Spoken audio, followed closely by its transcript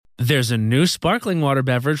There's a new sparkling water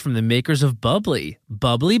beverage from the makers of Bubbly,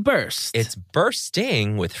 Bubbly Burst. It's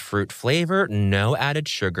bursting with fruit flavor, no added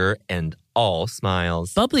sugar, and all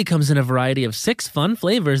smiles. Bubbly comes in a variety of 6 fun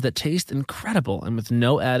flavors that taste incredible, and with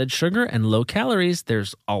no added sugar and low calories,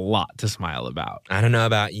 there's a lot to smile about. I don't know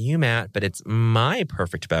about you, Matt, but it's my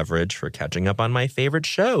perfect beverage for catching up on my favorite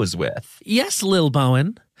shows with. Yes, Lil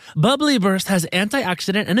Bowen. Bubbly Burst has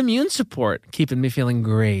antioxidant and immune support, keeping me feeling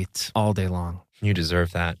great all day long. You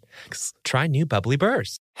deserve that. Try new Bubbly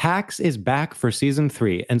Burst. Hacks is back for season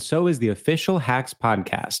 3, and so is the official Hacks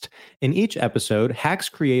podcast. In each episode, Hacks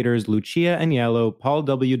creators Lucia Aniello, Paul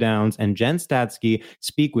W. Downs, and Jen Statsky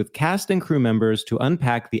speak with cast and crew members to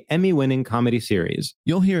unpack the Emmy-winning comedy series.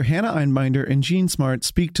 You'll hear Hannah Einbinder and Jean Smart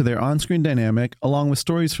speak to their on-screen dynamic, along with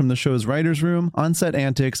stories from the show's writer's room, on-set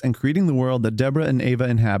antics, and creating the world that Deborah and Ava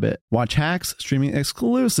inhabit. Watch Hacks, streaming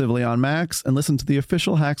exclusively on Max, and listen to the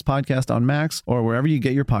official Hacks podcast on Max or wherever you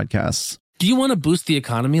get your podcasts. Do you want to boost the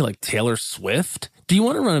economy like Taylor Swift? Do you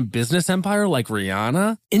want to run a business empire like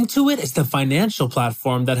Rihanna? Intuit is the financial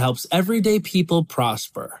platform that helps everyday people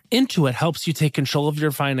prosper. Intuit helps you take control of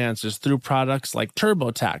your finances through products like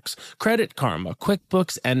TurboTax, Credit Karma,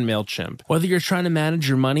 QuickBooks, and MailChimp. Whether you're trying to manage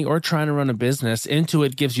your money or trying to run a business,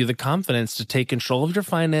 Intuit gives you the confidence to take control of your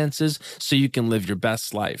finances so you can live your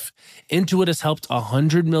best life. Intuit has helped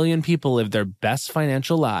 100 million people live their best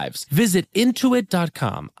financial lives. Visit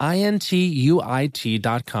Intuit.com, INTUIT.com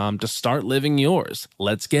to start living yours.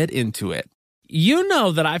 Let's get into it. You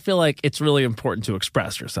know that I feel like it's really important to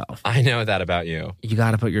express yourself. I know that about you. You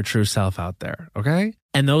got to put your true self out there, okay?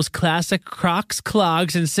 And those classic Crocs,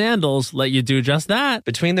 clogs, and sandals let you do just that.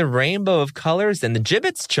 Between the rainbow of colors and the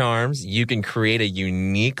Jibbitz charms, you can create a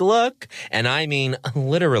unique look. And I mean,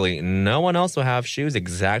 literally, no one else will have shoes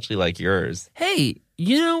exactly like yours. Hey,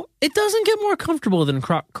 you know, it doesn't get more comfortable than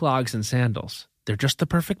clogs and sandals. They're just the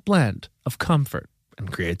perfect blend of comfort and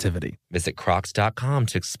creativity. Visit Crocs.com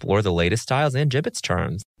to explore the latest styles and Jibbitz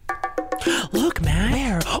charms. Look, man.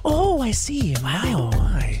 Where? Oh, I see. Wow. Oh,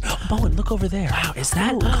 my. Bowen, look over there. Wow, is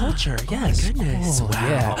that culture? Yes. Oh, my goodness. Wow.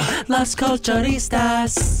 Yeah. Las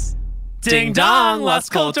Culturistas. Ding dong, Las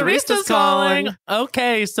Culturistas calling.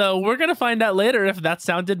 Okay, so we're going to find out later if that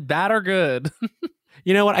sounded bad or good.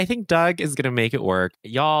 You know what? I think Doug is going to make it work.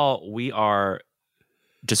 Y'all, we are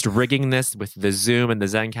just rigging this with the Zoom and the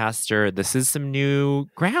Zencastr. This is some new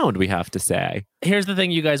ground, we have to say. Here's the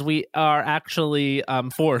thing, you guys. We are actually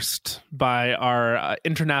forced by our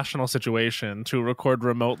international situation to record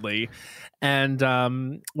remotely.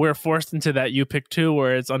 And we're forced into that You Pick 2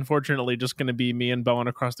 where it's unfortunately just going to be me and Bowen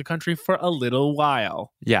across the country for a little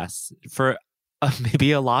while. Yes, for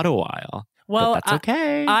maybe a lot of while. Well, but that's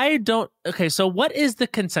okay. I don't. Okay, so what is the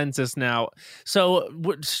consensus now? So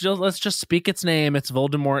let's just speak its name. It's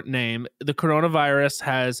Voldemort name. The coronavirus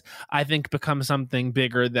has, I think, become something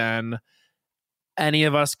bigger than any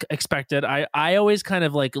of us expected. I always kind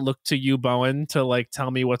of like look to you, Bowen, to like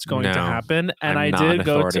tell me what's going to happen. And I'm I not did an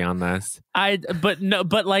go authority to on this.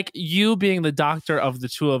 but like you being the doctor of the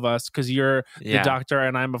two of us, because you're the doctor,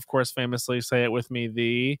 and I'm of course famously, say it with me,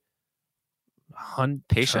 the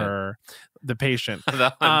patient. The patient.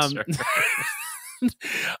 The hunter.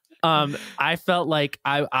 I felt like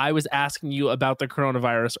I was asking you about the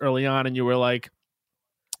coronavirus early on, and you were like,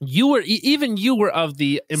 you were of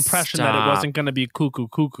the impression that it wasn't going to be cuckoo.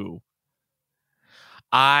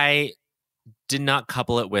 I did not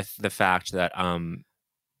couple it with the fact that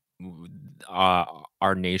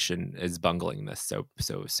our nation is bungling this so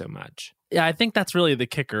much. Yeah, I think that's really the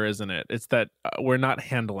kicker, isn't it? It's that we're not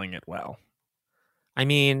handling it well. I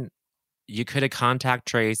mean, you could have contact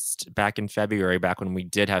traced back in February, back when we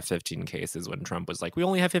did have 15 cases, when Trump was like, we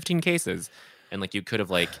only have 15 cases. And like, you could have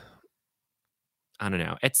like, I don't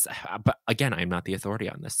know. But again, I'm not the authority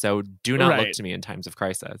on this. So do not look to me in times of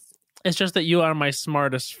crisis. It's just that you are my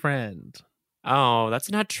smartest friend. Oh, that's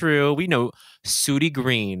not true. We know Sooty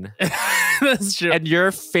Green. That's true. And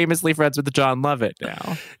you're famously friends with John Lovett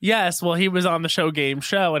now. Yes. Well, he was on the show Game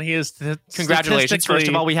Show, and he is congratulations. First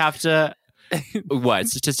of all, we have to... What?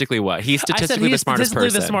 Statistically what? He's statistically the smartest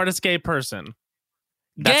person. The smartest gay person.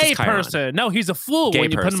 That's gay person. No, he's a fool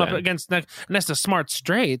when you put him up against next to smart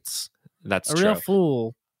straights. That's a true. Real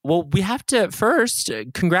fool. Well, we have to first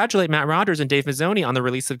congratulate Matt Rogers and Dave Mazzoni on the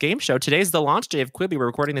release of Game Show. Today's the launch day of Quibi. We're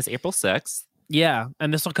recording this April 6th. Yeah,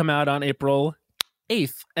 and this will come out on April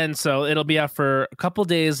 8th. And so it'll be out for a couple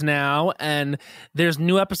days now, and there's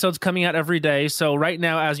new episodes coming out every day. So right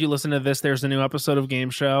now, as you listen to this, there's a new episode of Game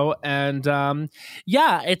Show. And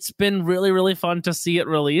yeah, it's been really, really fun to see it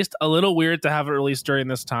released. A little weird to have it released during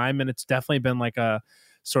this time. And it's definitely been like a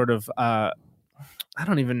sort of I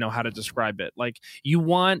don't even know how to describe it. Like, you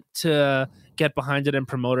want to get behind it and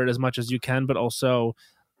promote it as much as you can, but also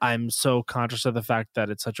I'm so conscious of the fact that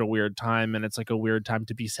it's such a weird time and it's like a weird time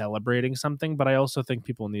to be celebrating something. But I also think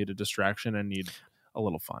people need a distraction and need a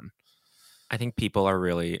little fun. I think people are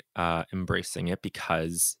really embracing it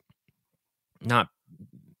because not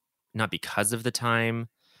because of the time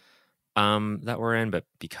that we're in, but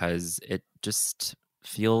because it just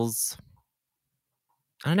feels,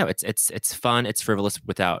 I don't know, it's fun, it's frivolous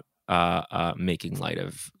without making light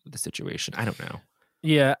of the situation. I don't know.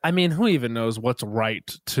 Yeah, I mean, who even knows what's right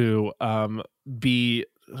to be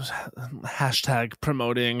hashtag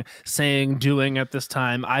promoting, saying, doing at this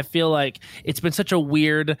time. I feel like it's been such a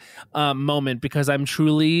weird moment because I'm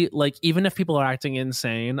truly like, even if people are acting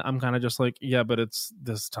insane, I'm kind of just like, yeah, but it's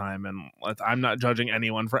this time, and I'm not judging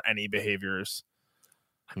anyone for any behaviors.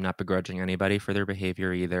 I'm not begrudging anybody for their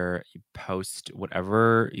behavior either. You post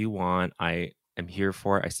whatever you want. I am here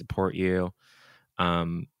for it. I support you.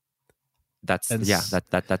 That's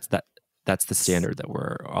the standard that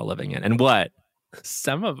we're all living in. And what?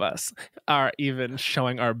 Some of us are even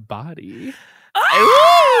showing our body.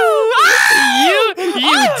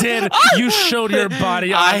 You did. You showed your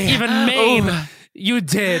body. Even Maine. You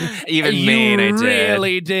did. Even Maine, I did. You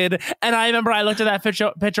really did. And I remember I looked at that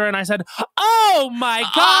picture and I said, "Oh my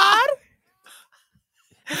God."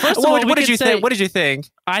 First of all, what did you think? What did you think?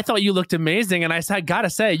 I thought you looked amazing, and I gotta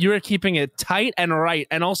say, you were keeping it tight and right,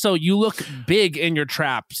 and also you look big in your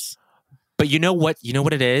traps. But you know what? You know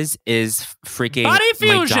what it is freaking Body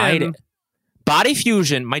Fusion. Body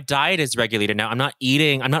Fusion. My diet is regulated now. I'm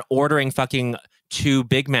not ordering fucking 2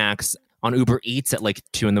 Big Macs on Uber Eats at like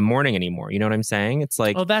 2 a.m. anymore. You know what I'm saying? It's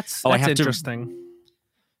like, that's I have interesting.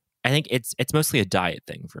 I think it's mostly a diet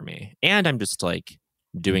thing for me, and I'm just like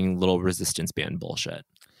doing little resistance band bullshit.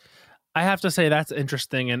 I have to say that's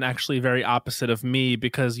interesting and actually very opposite of me,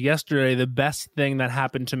 because yesterday the best thing that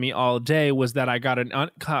happened to me all day was that I got an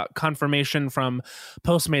confirmation from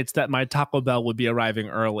Postmates that my Taco Bell would be arriving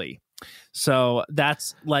early. So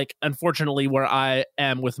that's like, unfortunately, where I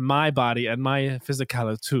am with my body and my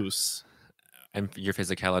physicalitus. And your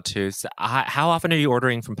physicalitus. How often are you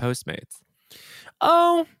ordering from Postmates?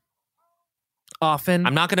 Oh, often.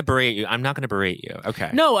 I'm not going to berate you. Okay.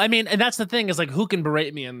 No, I mean, and that's the thing, is like, who can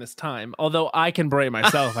berate me in this time? Although I can berate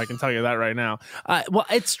myself, I can tell you that right now. Well,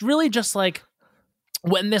 it's really just like,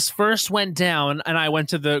 when this first went down and I went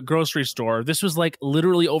to the grocery store, this was like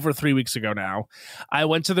literally over 3 weeks ago now. I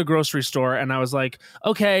went to the grocery store and I was like,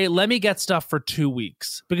 okay, let me get stuff for 2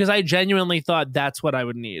 weeks, because I genuinely thought that's what I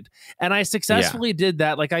would need. And I successfully did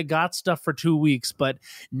that. Like, I got stuff for 2 weeks, but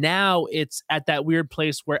now it's at that weird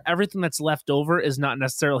place where everything that's left over is not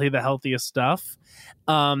necessarily the healthiest stuff.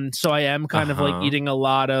 So I am kind of like eating a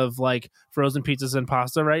lot of like frozen pizzas and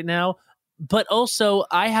pasta right now. But also,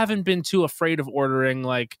 I haven't been too afraid of ordering,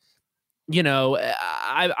 like, you know,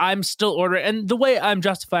 I'm still ordering. And the way I'm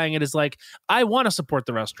justifying it is like, I want to support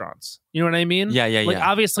the restaurants. You know what I mean? Yeah. Like,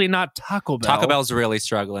 obviously not Taco Bell. Taco Bell's really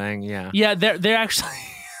struggling. Yeah. Yeah, they're actually...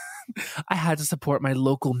 I had to support my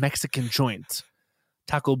local Mexican joint,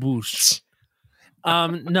 Taco Bush.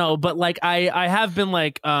 No, but like, I have been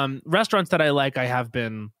like, restaurants that I have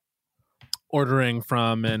been ordering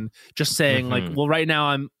from, and just saying like, well, right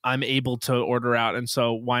now I'm able to order out, and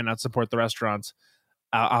so why not support the restaurants?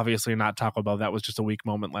 Obviously not Taco Bell. That was just a weak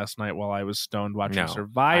moment last night while I was stoned watching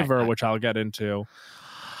Survivor, which I'll get into.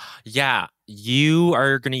 Yeah, you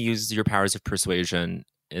are going to use your powers of persuasion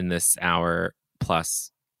in this hour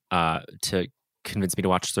plus to convince me to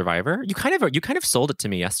watch Survivor. You kind of sold it to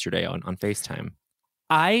me yesterday on FaceTime.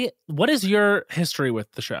 What is your history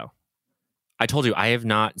with the show? I told you, I have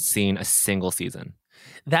not seen a single season.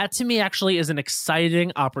 That to me actually is an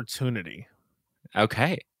exciting opportunity.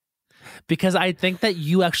 Okay. Because I think that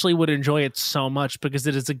you actually would enjoy it so much, because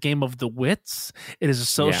it is a game of the wits. It is a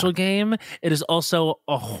social game. It is also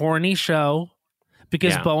a horny show,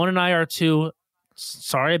 because Bowen and I are two,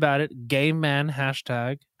 sorry about it, gay men,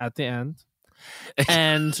 hashtag at the end.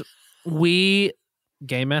 And gay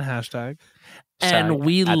men, hashtag. And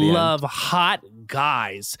we love hot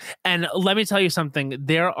guys. And let me tell you something.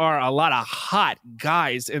 There are a lot of hot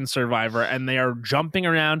guys in Survivor, and they are jumping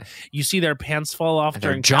around. You see their pants fall off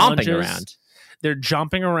during challenges. They're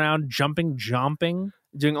jumping around, jumping,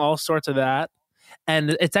 doing all sorts of that.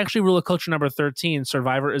 And it's actually rule of culture number 13.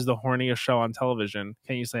 Survivor is the horniest show on television.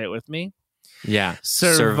 Can you say it with me? Yeah.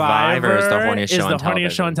 Survivor is the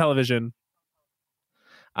horniest show on television.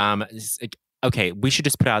 Okay, we should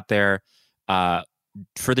just put out there,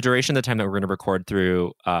 for the duration of the time that we're going to record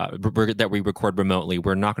through, that we record remotely,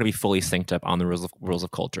 we're not going to be fully synced up on the rules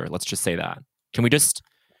of culture. Let's just say that. Can we just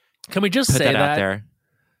Can we just put say that that out there.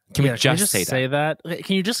 Can we just say that?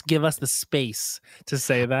 Can you just give us the space to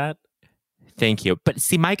say that? Thank you. But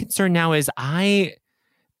see, my concern now is I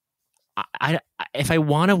if I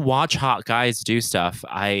want to watch hot guys do stuff,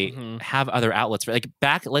 I have other outlets for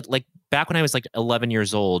back when I was like 11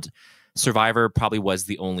 years old, Survivor probably was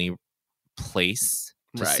the only place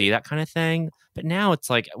to see that kind of thing. But now it's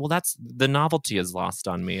like, well, that's the novelty is lost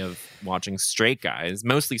on me of watching straight guys,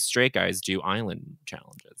 mostly straight guys, do island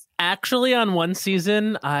challenges. Actually, on one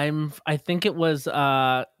season, I think it was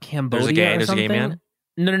Cambodia. There's a gay man.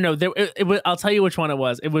 No. It was, I'll tell you which one it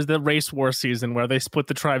was. It was the race war season where they split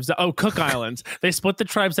the tribes. Oh, Cook Islands. They split the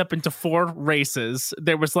tribes up into 4 races.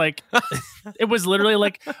 There was like, it was literally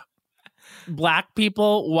like black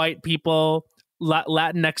people, white people,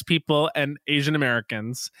 Latinx people, and Asian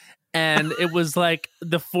Americans. And it was like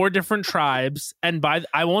the 4 different tribes. And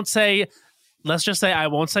let's just say I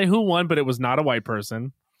won't say who won, but it was not a white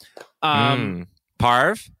person.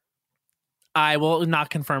 Parv? I will not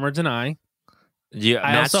confirm or deny.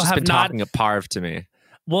 Matt's just been talking of Parv to me.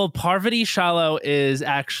 Well, Parvati Shallow is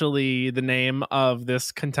actually the name of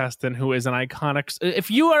this contestant who is an iconic.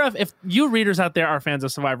 If you readers out there are fans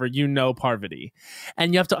of Survivor, you know Parvati,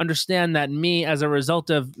 and you have to understand that me, as a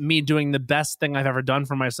result of me doing the best thing I've ever done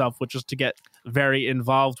for myself, which is to get very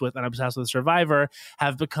involved with and obsessed with Survivor,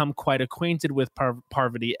 have become quite acquainted with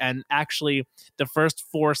Parvati. And actually, the first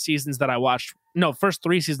 3 seasons that I watched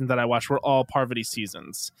were all Parvati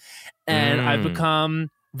seasons, and I've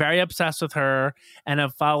become very obsessed with her and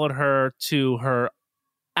have followed her to her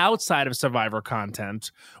outside of Survivor content,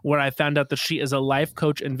 where I found out that she is a life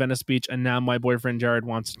coach in Venice Beach, and now my boyfriend Jared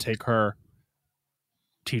wants to take her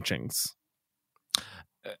teachings.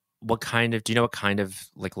 Do you know what kind of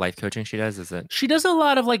like life coaching she does? Is it? She does a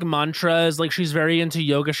lot of like mantras, like she's very into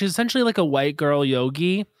yoga. She's essentially like a white girl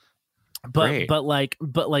yogi, but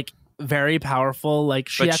very powerful. Like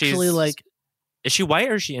is she white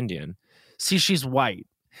or is she Indian? See, she's white.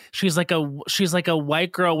 She's like a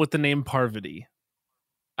white girl with the name Parvati.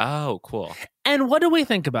 Oh, cool. And what do we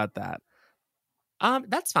think about that?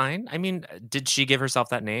 That's fine. I mean, did she give herself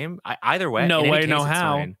that name? Either way. No way, no case,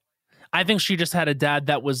 how. fine. I think she just had a dad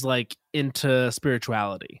that was like into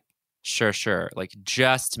spirituality. Sure. Like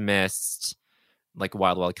just missed like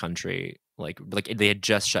Wild Wild Country. Like they had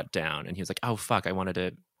just shut down, and he was like, "Oh fuck, I wanted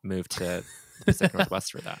to move to the Pacific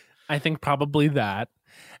Northwest for that." I think probably that.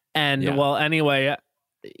 And well, anyway,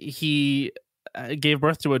 he gave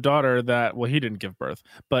birth to a daughter that, well, he didn't give birth,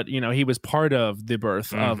 but he was part of the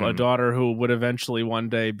birth of a daughter who would eventually one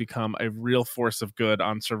day become a real force of good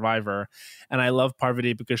on Survivor. And I love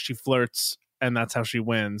Parvati because she flirts, and that's how she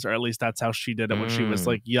wins, or at least that's how she did it when she was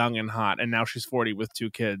like young and hot. And now she's 40 with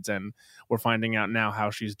 2 kids, and we're finding out now how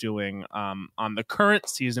she's doing on the current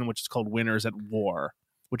season, which is called Winners at War,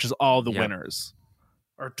 which is all the winners,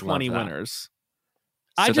 or 20 winners.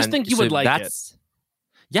 So I just think you would like it.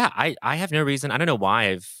 Yeah, I have no reason. I don't know why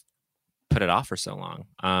I've put it off for so long.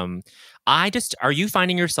 Are you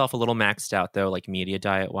finding yourself a little maxed out though, like media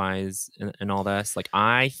diet wise and all this? Like,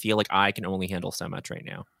 I feel like I can only handle so much right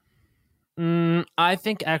now. I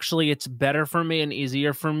think actually it's better for me and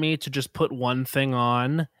easier for me to just put one thing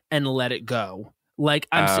on and let it go. Like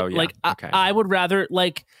I would rather,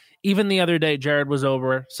 like, even the other day, Jared was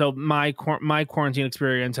over. So my quarantine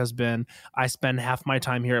experience has been, I spend half my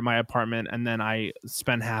time here at my apartment, and then I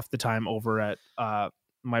spend half the time over at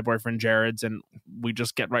my boyfriend Jared's, and we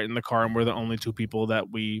just get right in the car, and we're the only 2 people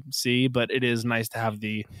that we see. But it is nice to have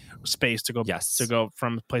the space to go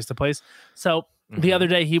from place to place. So the other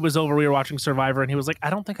day he was over, we were watching Survivor, and he was like,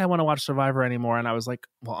 "I don't think I want to watch Survivor anymore." And I was like,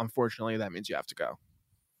 "Well, unfortunately, that means you have to go."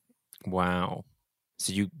 Wow.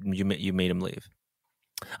 So you made him leave.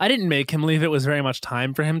 I didn't make him leave. It was very much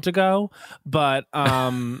time for him to go, but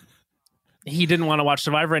he didn't want to watch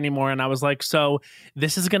Survivor anymore. And I was like, so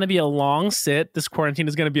this is going to be a long sit. This quarantine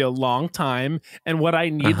is going to be a long time. And what I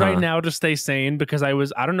need right now to stay sane, because I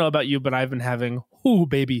don't know about you, but I've been having,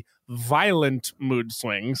 violent mood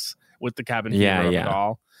swings with the cabin fever of it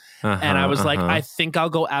all. And I was like, I think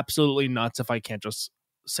I'll go absolutely nuts if I can't just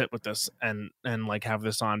sit with this and like have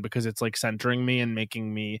this on, because it's like centering me and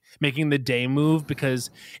making the day move,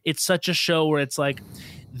 because it's such a show where it's like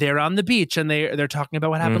they're on the beach and they're talking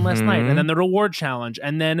about what happened last night, and then the reward challenge,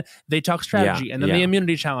 and then they talk strategy, and then the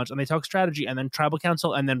immunity challenge, and they talk strategy, and then tribal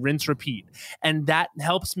council, and then rinse repeat, and that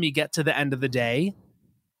helps me get to the end of the day.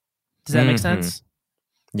 Does that make sense?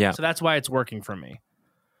 Yeah. So that's why it's working for me.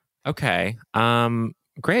 Okay.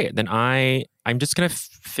 Great. Then I'm just gonna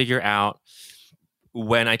figure out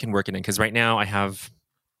when I can work it in, because right now I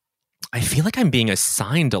feel like I'm being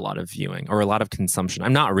assigned a lot of viewing or a lot of consumption.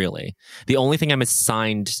 I'm not really. The only thing I'm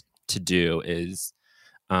assigned to do is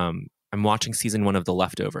I'm watching season 1 of The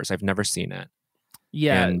Leftovers. I've never seen it.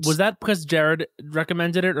 Yeah. And- was that because Jared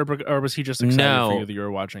recommended it, or was he just excited for you that you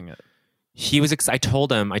were watching it? He was I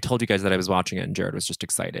told you guys that I was watching it, and Jared was just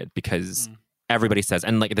excited because everybody says,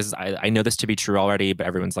 and like this is I know this to be true already, but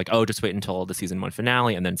everyone's like, oh, just wait until the season 1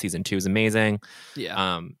 finale, and then season 2 is amazing.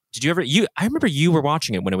 Yeah. Did you ever I remember you were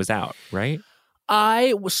watching it when it was out, right?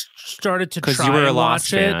 I started to try Because you were a and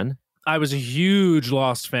Lost watch it. fan. I was a huge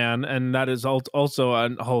Lost fan, and that is also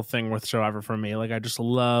a whole thing with Survivor for me. Like, I just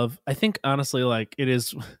love, I think, honestly, like, it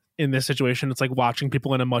is, in this situation, it's like watching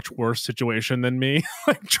people in a much worse situation than me,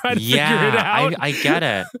 like, trying to figure it out. I get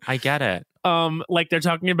it. I get it. Like, they're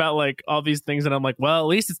talking about, like, all these things, and I'm like, well, at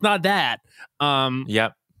least it's not that.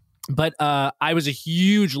 Yep. But I was a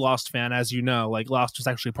huge Lost fan, as you know. Like, Lost was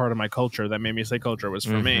actually part of my culture. That made me say culture was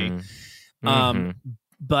for me.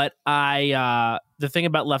 But the thing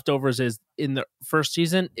about Leftovers is in the first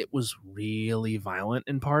season, it was really violent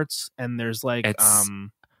in parts. And there's like,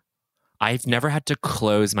 I've never had to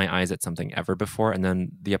close my eyes at something ever before. And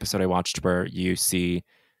then the episode I watched where you see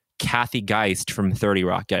Kathy Geist from 30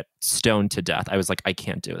 Rock get stoned to death. I was like, I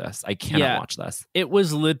can't do this. I cannot watch this. It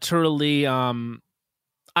was literally,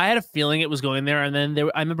 I had a feeling it was going there. And then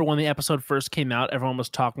I remember when the episode first came out, everyone was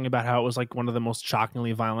talking about how it was like one of the most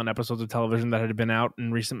shockingly violent episodes of television that had been out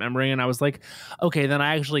in recent memory. And I was like, okay, then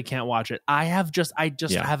I actually can't watch it. I just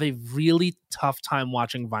have a really tough time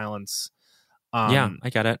watching violence. Yeah, I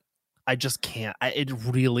get it. I just can't. It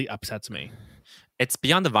really upsets me. It's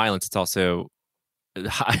beyond the violence. It's also,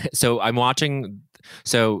 so I'm watching,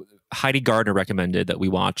 so Heidi Gardner recommended that we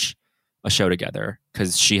watch a show together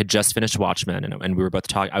because she had just finished Watchmen, and we were both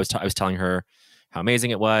talking. I was telling her how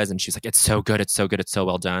amazing it was, and she's like, "It's so good, it's so good, it's so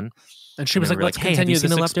well done." And she was like, "Let's continue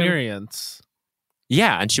this experience."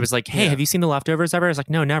 Yeah, and she was like, "Hey, have you seen The Leftovers ever?" I was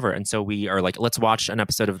like, "No, never." And so we are like, "Let's watch an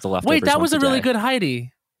episode of The Leftovers." Wait, that was a really day. good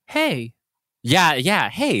Heidi. Hey. Yeah.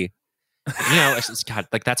 Hey. You know, God,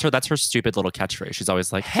 like that's her stupid little catchphrase. She's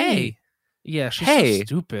always like, "Hey." Yeah, she's so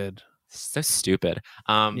stupid. So stupid.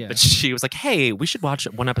 But she was like, "Hey, we should watch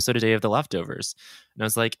one episode a day of The Leftovers." And I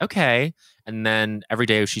was like, "Okay." And then every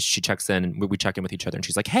day she checks in, and we check in with each other, and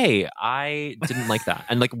she's like, "Hey, I didn't like that."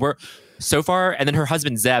 And like we're so far, and then her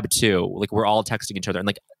husband Zeb too. Like we're all texting each other, and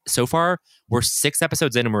like so far we're 6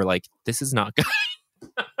 episodes in, and we're like, "This is not good."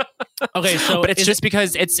 Okay, so but it's just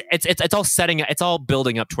because it's all it's all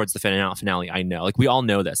building up towards the finale. I know, like we all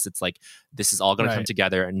know this. It's like this is all going to come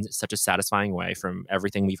together in such a satisfying way from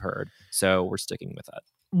everything we've heard. So we're sticking with it.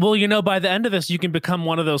 Well, you know, by the end of this, you can become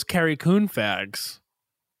one of those Carrie Coon fags.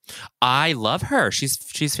 I love her.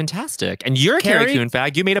 She's fantastic. And you're a Carrie Coon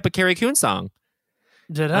fag. You made up a Carrie Coon song.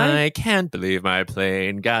 Did I? I can't believe my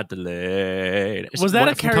plane got delayed. Was that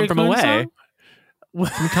a Carrie Coon song?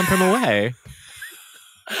 From Come From Away.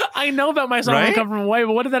 I know about my song Come From Away,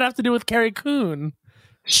 but what did that have to do with Carrie Coon?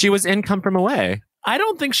 She was in Come From Away. I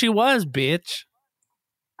don't think she was, bitch.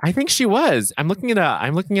 I think she was. I'm looking it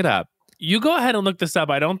up. You go ahead and look this up.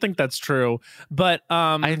 I don't think that's true. But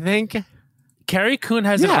I think Carrie Coon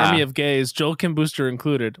has an army of gays, Joel Kim Booster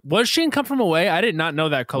included. Was she in Come From Away? I did not know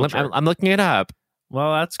that culture. I'm looking it up.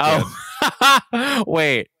 Well, that's good. Oh.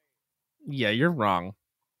 Wait. Yeah, you're wrong.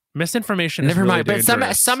 Misinformation Never is really mind. But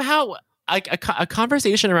dangerous. somehow a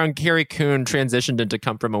conversation around Carrie Coon transitioned into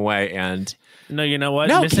Come From Away, and no, you know what?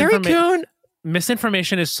 No, Carrie Coon.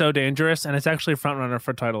 Misinformation is so dangerous, and it's actually frontrunner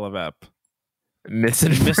for title of ep.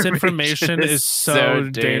 Misinformation is so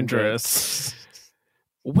dangerous.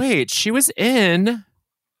 Wait, she was in.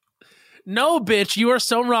 No, bitch, you are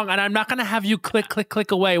so wrong, and I'm not going to have you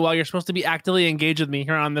click away while you're supposed to be actively engaged with me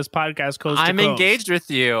here on this podcast. I'm engaged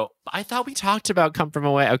with you. I thought we talked about Come From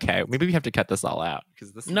Away. Okay, maybe we have to cut this all out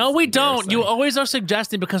because this. No, we don't. You always are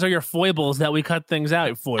suggesting because of your foibles that we cut things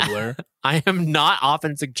out, foibler. I am not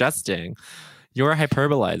often suggesting. You're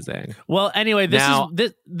hyperbolizing. Well, anyway,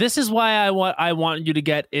 this is why I want you to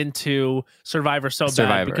get into Survivor so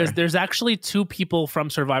bad, because there's actually 2 people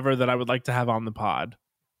from Survivor that I would like to have on the pod.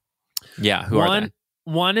 Yeah, who are they?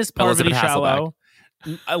 One is Parvati Shallow.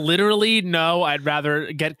 Literally, no, I'd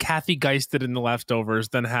rather get Kathy Geisted in The Leftovers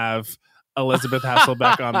than have Elizabeth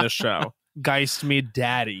Hasselbeck on this show. Geist me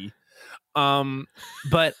daddy.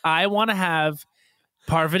 But I want to have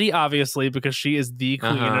Parvati, obviously, because she is the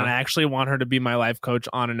queen, and I actually want her to be my life coach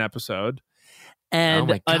on an episode.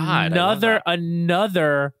 And another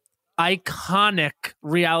iconic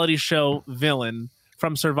reality show villain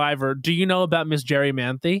from Survivor. Do you know about Miss Jerry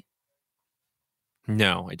Manthe?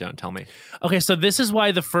 No, I don't. Tell me. Okay, so this is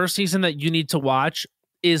why the first season that you need to watch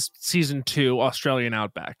is season 2, Australian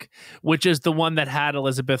Outback, which is the one that had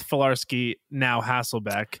Elizabeth Filarski, now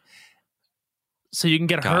Hasselbeck. so you can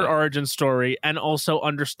get Got her it. origin story and also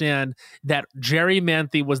understand that Jerry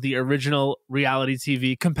Manthe was the original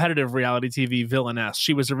competitive reality TV villainess.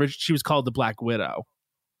 She was called the Black Widow.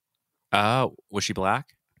 Oh, was she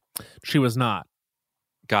black? She was not.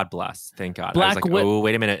 God bless. Thank God. I Black was like, oh,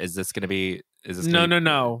 wait a minute. Is this going to be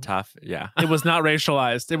No. tough? Yeah. It was not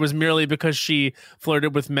racialized. It was merely because she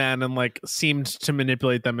flirted with men and like seemed to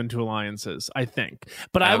manipulate them into alliances, I think.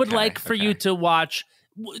 But I would Okay, like for you to watch,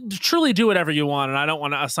 truly do whatever you want. And I don't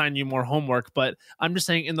want to assign you more homework, but I'm just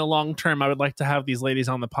saying in the long term, I would like to have these ladies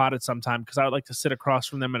on the pod at some time because I would like to sit across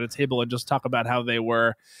from them at a table and just talk about how they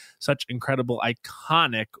were such incredible,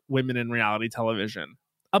 iconic women in reality television.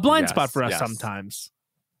 A blind spot for us sometimes.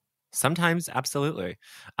 Sometimes, absolutely.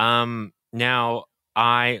 Now,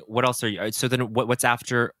 what else are you? So then, what's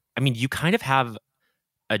after? I mean, you kind of have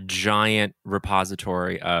a giant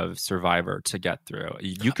repository of Survivor to get through.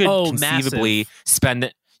 You could conceivably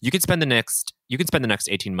spend the next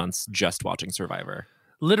 18 months just watching Survivor.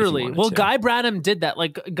 Literally. Well, Guy Branum did that.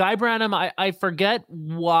 Like Guy Branum, I forget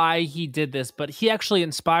why he did this, but he actually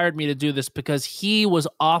inspired me to do this because he was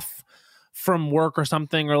off from work or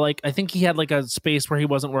something, or like I think he had like a space where he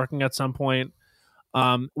wasn't working at some point,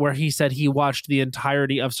 where he said he watched the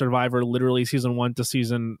entirety of Survivor, literally season 1 to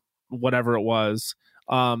season whatever it was,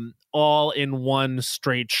 all in one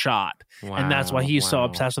straight shot. Wow, and that's why he's so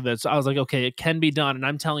obsessed with it. So I was like, okay, it can be done. And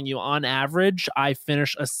I'm telling you, on average, I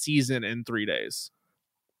finish a season in 3 days.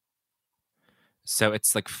 So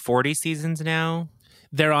it's like 40 seasons now?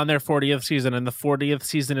 They're on their 40th season, and the 40th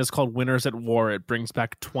season is called Winners at War. It brings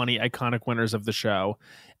back 20 iconic winners of the show.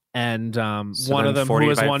 And one of them who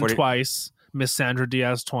has won twice, Miss Sandra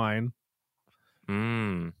Diaz Twine.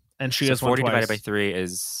 And she has won 40 twice. divided by 3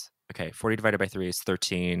 is... Okay, 40 divided by 3 is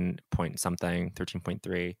 13 point something,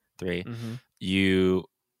 13.33. Mm-hmm. You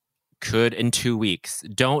could in 2 weeks.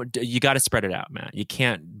 You got to spread it out, Matt. You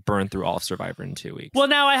can't burn through all of Survivor in 2 weeks. Well,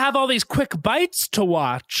 now I have all these quick bites to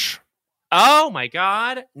watch. Oh my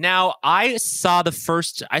God. Now I saw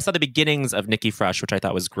the beginnings of Nikki Fresh, which I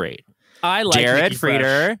thought was great. I like Jared Nikki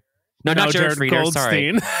Frieder. Fresh. No, not Jared Frieder.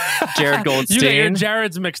 Goldstein. Sorry. Jared Goldstein. You get your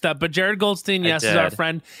Jared's mixed up, but Jared Goldstein, yes, is our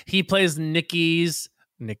friend. He plays Nikki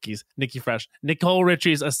Fresh, Nicole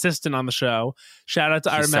Richie's assistant on the show. Shout out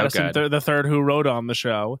to Ira Madison the third, who wrote on the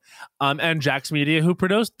show, and Jax Media, who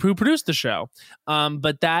produced the show.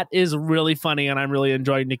 But that is really funny, and I'm really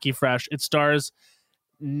enjoying Nikki Fresh. It stars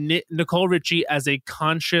Nicole Richie as a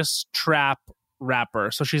conscious trap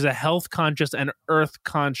rapper. So she's a health conscious and earth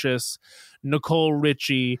conscious Nicole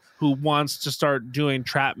Richie who wants to start doing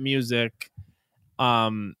trap music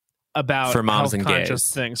about for moms and conscious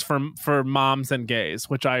gays things for moms and gays,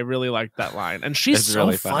 which I really like that line. And she's so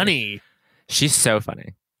really funny. She's so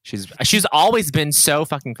funny. She's always been so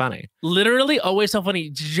fucking funny. Literally always so funny.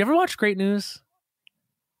 Did you ever watch Great News?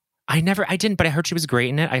 I didn't, but I heard she was great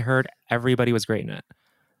in it. I heard everybody was great in it.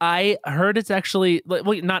 I heard it's actually, well,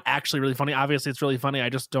 not actually really funny. Obviously, it's really funny. I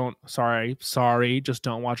just don't, just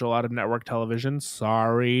don't watch a lot of network television.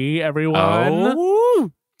 Sorry,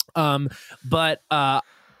 everyone. But I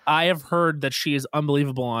have heard that she is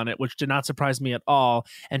unbelievable on it, which did not surprise me at all.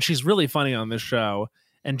 And she's really funny on this show.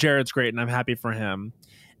 And Jared's great, and I'm happy for him.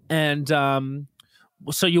 And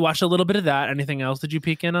so you watched a little bit of that. Anything else did you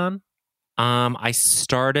peek in on? I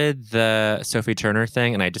started the Sophie Turner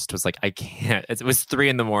thing, and I just was like, I can't. It was 3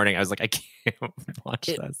 a.m. I was like, I can't watch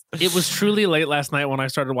this. It was truly late last night when I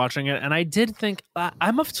started watching it, and I did think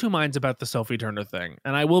I'm of two minds about the Sophie Turner thing,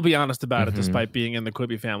 and I will be honest about it, despite being in the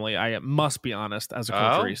Quibi family. I must be honest as a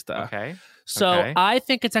culturista. Okay. So I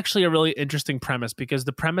think it's actually a really interesting premise, because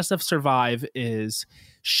the premise of Survive is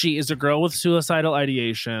she is a girl with suicidal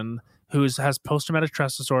ideation who has post-traumatic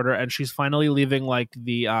stress disorder, and she's finally leaving like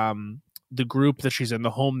the group that she's in, the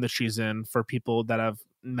home that she's in for people that have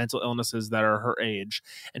mental illnesses that are her age.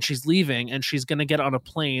 And she's leaving, and she's going to get on a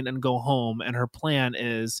plane and go home. And her plan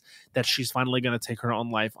is that she's finally going to take her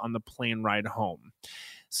own life on the plane ride home.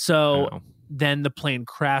 So then the plane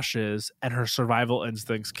crashes and her survival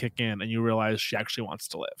instincts kick in, and you realize she actually wants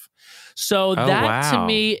to live. So to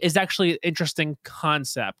me is actually an interesting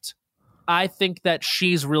concept. I think that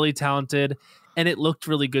she's really talented, and it looked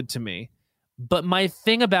really good to me. But my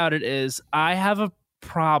thing about it is I have a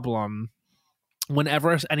problem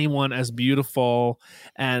whenever anyone as beautiful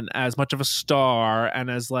and as much of a star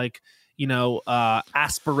and as like,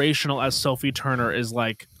 aspirational as Sophie Turner is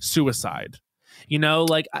like suicide.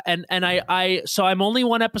 So I'm only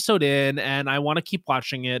one episode in and I want to keep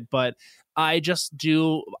watching it, but I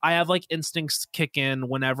have like instincts kick in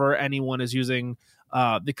whenever anyone is using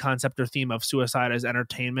the concept or theme of suicide as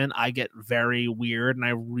entertainment, I get very weird, and I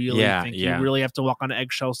really think you really have to walk on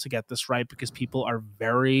eggshells to get this right, because people are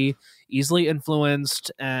very easily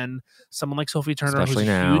influenced, and someone like Sophie Turner, Especially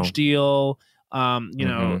who's a now. huge deal, you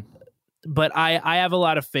know. But I have a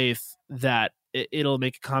lot of faith that it'll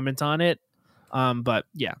make a comment on it. But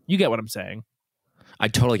yeah, you get what I'm saying. I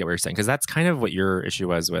totally get what you're saying, because that's kind of what your issue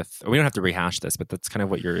was with. We don't have to rehash this, but that's kind of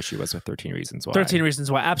what your issue was with 13 Reasons Why. 13 Reasons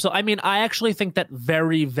Why. Absolutely. I mean, I actually think that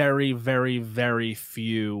very, very, very, very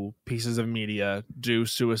few pieces of media do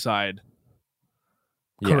suicide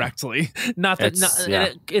correctly. Not that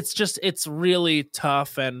it's really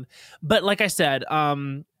tough, but like I said,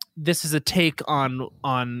 this is a take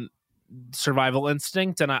on survival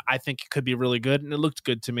instinct, and I think it could be really good, and it looked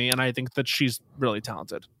good to me, and I think that she's really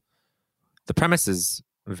talented. The premise is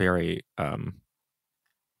very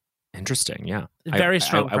interesting. Yeah, very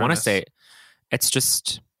strong. I want to say it's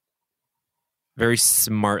just very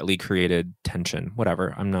smartly created tension.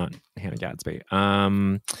 Whatever. I'm not Hannah Gadsby.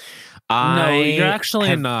 No, you're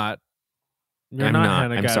actually not. You're not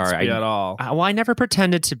Hannah Gadsby sorry. at all. I never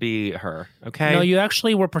pretended to be her. Okay. No, you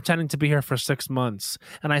actually were pretending to be her for 6 months,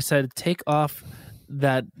 and I said, "Take off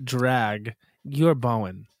that drag. You're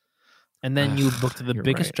Bowen." And then you booked the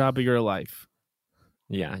biggest job of your life.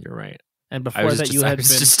 Yeah, you're right. And before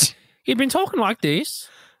that, you'd been talking like this.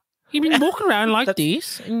 You'd been walking around like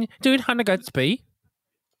this and doing Hannah Gadsby.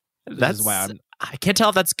 That's why I can't tell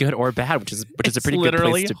if that's good or bad, which is a pretty good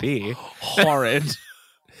place to be. Horrid.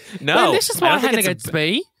 No, well, this is why Hannah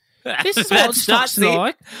Gadsby. This is what it's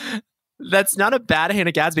like. That's not a bad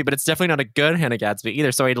Hannah Gadsby, but it's definitely not a good Hannah Gadsby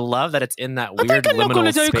either. So I love that it's in that weird liminal space. I think I'm not going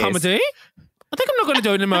to do comedy. I think I'm not going to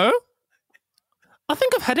do it anymore. I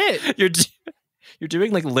think I've had it. You're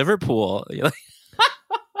doing like Liverpool. You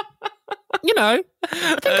know,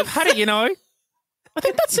 I think I've had it, you know. I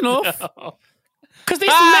think that's enough. Because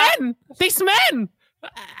these men.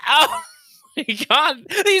 Oh my God.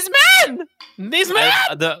 These men.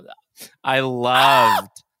 I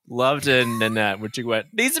loved in Nanette when you went,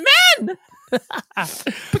 these men.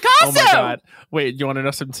 Picasso. Oh my God. Wait, you want to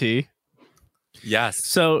know some tea? Yes.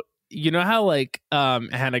 So, you know how like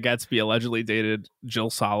Hannah Gadsby allegedly dated Jill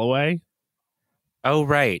Soloway? Oh,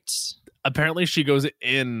 right. Apparently she goes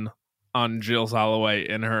in on Jill Soloway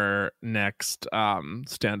in her next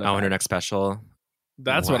stand-up. Oh, in her next special?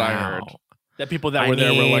 That's what I heard. That people that were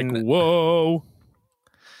there were like, whoa.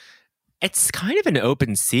 It's kind of an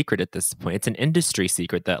open secret at this point. It's an industry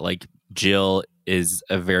secret that like Jill is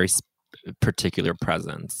a very particular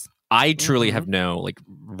presence. I truly have no like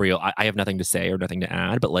real, I have nothing to say or nothing to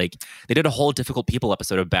add, but like they did a whole Difficult People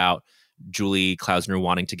episode about Julie Klausner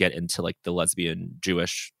wanting to get into like the lesbian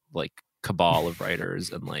Jewish like cabal of writers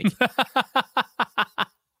and like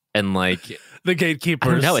the gatekeepers.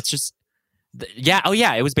 I don't know, it's just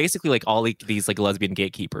it was basically like all like these like lesbian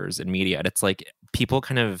gatekeepers in media, and it's like people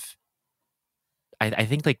kind of I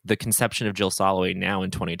think like the conception of Jill Soloway now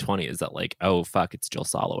in 2020 is that like, oh fuck, it's Jill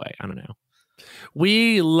Soloway. I don't know.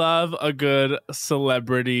 We love a good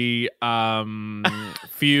celebrity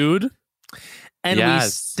feud. And we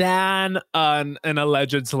stand on an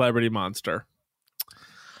alleged celebrity monster.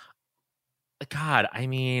 God, I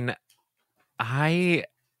mean, I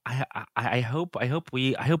hope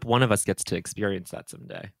one of us gets to experience that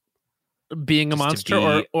someday. Being a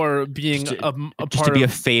monster or being a part to be a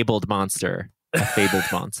fabled monster. A fabled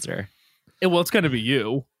monster. Well, it's going to be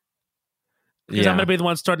you. Because I'm going to be the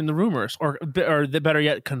one starting the rumors, or better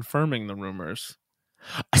yet, confirming the rumors.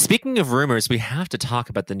 Speaking of rumors, we have to talk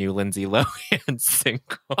about the new Lindsay Lohan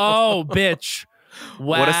single. Oh, bitch.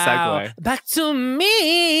 Wow. What a segue. Back to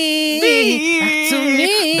me.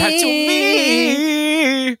 Back to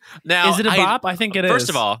me. Now, is it a bop? I think it is. First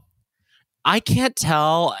of all, I can't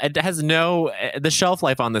tell. It has the shelf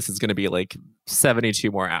life on this is going to be like 72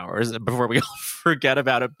 more hours before we all forget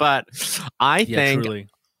about it. But I think truly.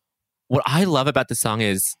 What I love about the song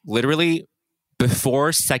is literally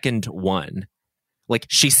before second one, like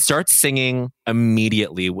she starts singing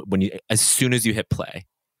immediately as soon as you hit play,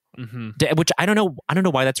 which I don't know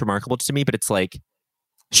why that's remarkable to me, but it's like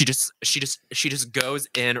she just goes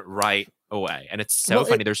in right away, and it's so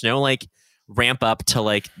funny. There's no like ramp up to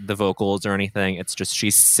like the vocals or anything. It's just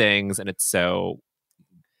she sings, and it's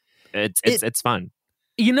fun.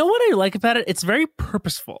 You know what I like about it? It's very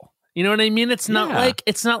purposeful. You know what I mean? It's not like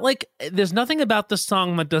there's nothing about the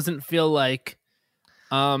song that doesn't feel like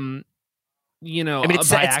it's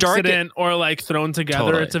by accident or like thrown together.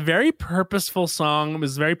 Totally. It's a very purposeful song. It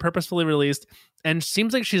was very purposefully released. And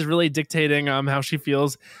seems like she's really dictating how she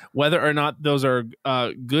feels. Whether or not those are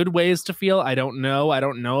good ways to feel, I don't know. I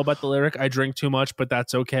don't know about the lyric. I drink too much, but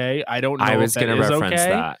that's okay. I don't know. I was going to reference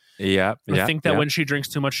that. Yep. I think that when she drinks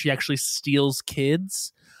too much, she actually steals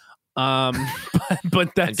kids. But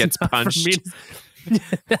that's and gets not punched. For me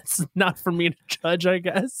that's not for me to judge, I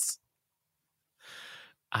guess.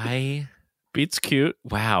 Beats cute.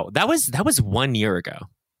 Wow. That was 1 year ago.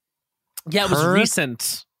 Yeah, it was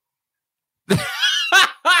recent.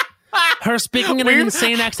 Her speaking in an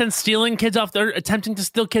insane accent, stealing kids attempting to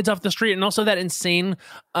steal kids off the street, and also that insane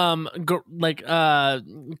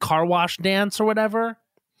car wash dance or whatever.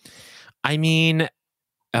 I mean,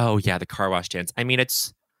 oh yeah, the car wash dance. I mean,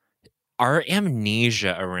 our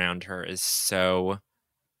amnesia around her is so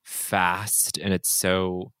fast, and it's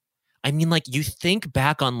so. I mean, like, you think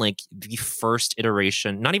back on like the first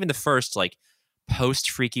iteration, not even the first, like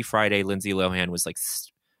post Freaky Friday, Lindsay Lohan was like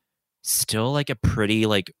still like a pretty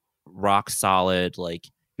like rock solid, like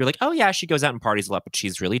you're like, oh yeah, she goes out and parties a lot, but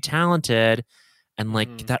she's really talented, and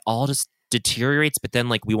like that all just deteriorates. But then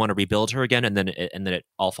like we want to rebuild her again, and then it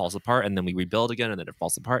all falls apart, and then we rebuild again, and then it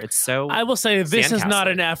falls apart. It's so. I will say this is not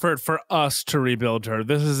an effort for us to rebuild her.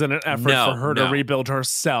 This is an effort for her to rebuild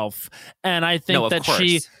herself, and I think that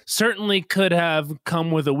she certainly could have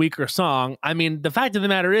come with a weaker song. I mean, the fact of the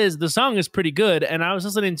matter is the song is pretty good, and I was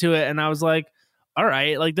listening to it, and I was like, all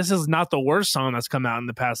right, like this is not the worst song that's come out in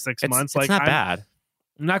the past 6 months. Like, it's not bad.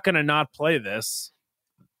 I'm not going to not play this.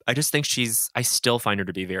 I just think I still find her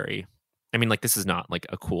to be very, I mean, like, this is not like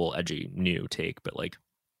a cool, edgy, new take, but like,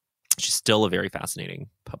 she's still a very fascinating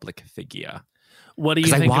public figure. What do you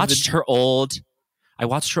think? I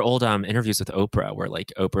watched her old interviews with Oprah, where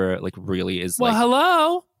like Oprah like really is well, like,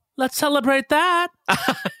 hello, let's celebrate that.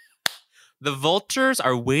 The vultures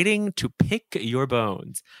are waiting to pick your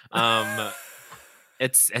bones.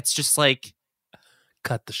 It's just like,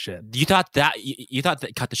 cut the shit. You thought that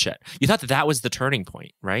cut the shit. You thought that was the turning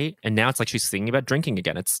point, right? And now it's like she's singing about drinking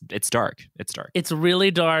again. It's dark. It's dark. It's really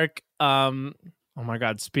dark. Oh my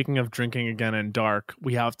God. Speaking of drinking again and dark,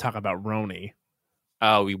 we have to talk about Roni.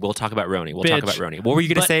 Oh, we will talk about Roni. Talk about Roni. What were you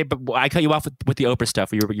going to say? But I cut you off with the Oprah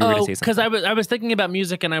stuff. You were going to say something. Because I was thinking about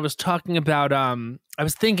music, and I was talking about I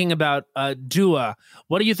was thinking about Dua.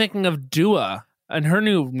 What are you thinking of Dua and her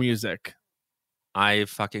new music? I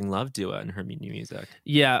fucking love Dua and her new music.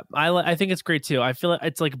 Yeah, I think it's great too. I feel like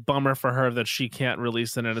it's like bummer for her that she can't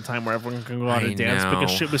release it at a time where everyone can go out and dance,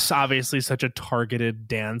 because it was obviously such a targeted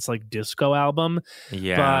dance like disco album.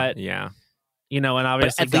 Yeah, but yeah, you know, and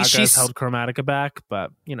obviously Gaga's held Chromatica back,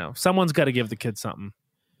 but you know, someone's got to give the kid something.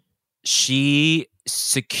 She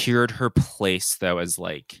secured her place though as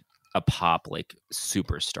like a pop like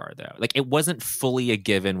superstar though. Like it wasn't fully a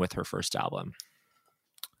given with her first album.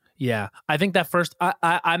 Yeah, I think that first.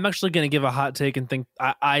 I'm actually going to give a hot take and think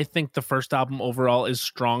I think the first album overall is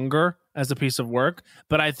stronger as a piece of work,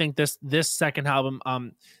 but I think this second album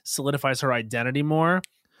solidifies her identity more.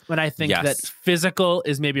 And I think that Physical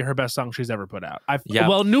is maybe her best song she's ever put out.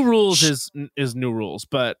 Well, New Rules is New Rules,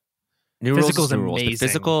 but Physical is amazing.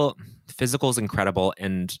 Physical is incredible,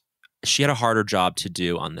 and she had a harder job to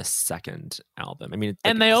do on the second album. I mean,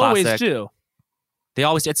 and they always do. They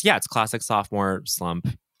always it's classic sophomore slump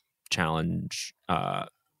challenge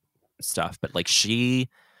stuff, but like she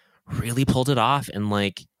really pulled it off, and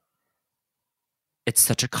like it's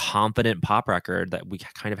such a confident pop record that we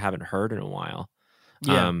kind of haven't heard in a while.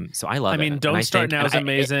 So I love it. I mean, Don't Start Now is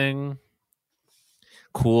amazing.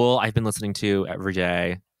 Cool, I've been listening to every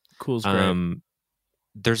day. Cool's great.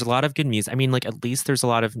 There's a lot of good music. I mean, like at least there's a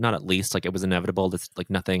lot of, not at least, like it was inevitable. This like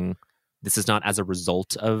nothing, this is not as a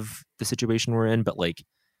result of the situation we're in, but like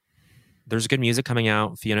there's good music coming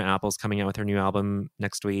out. Fiona Apple's coming out with her new album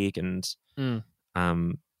next week, and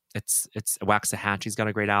it's Waxahachie's got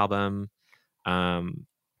a great album.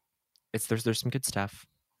 There's some good stuff.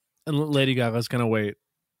 And Lady Gaga's gonna wait.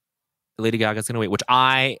 Which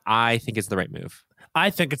I think is the right move. I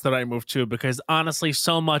think it's the right move too, because honestly,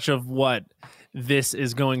 so much of what this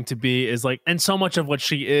is going to be is like, and so much of what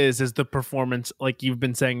she is the performance, like you've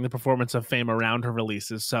been saying, the performance of fame around her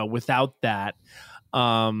releases. So without that,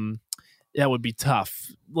 that would be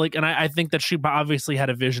tough. Like, and I think that she obviously had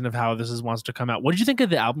a vision of how this wants to come out. What did you think of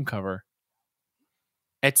the album cover?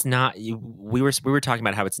 It's not. We were talking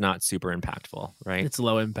about how it's not super impactful, right? It's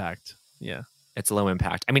low impact. Yeah, it's low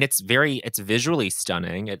impact. I mean, it's visually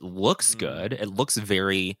stunning. It looks good. It looks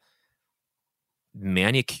very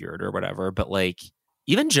manicured or whatever. But like,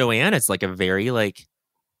 even Joanna's like a very like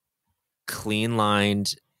clean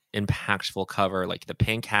lined, impactful cover. Like the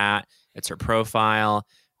pink hat. It's her profile.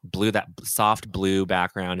 blue, that soft blue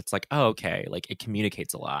background. It's like, oh, okay, like it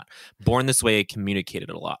communicates a lot. Born This Way communicated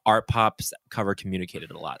a lot. Art Pop's cover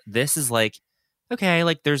communicated a lot. This is like, okay,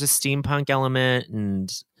 like there's a steampunk element,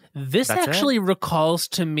 and this that's actually recalls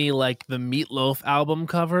to me like the Meatloaf album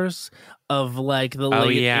covers of like the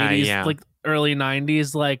late 80s, like early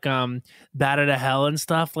 90s, like Batted to Hell and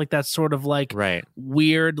stuff. Like that's sort of like right.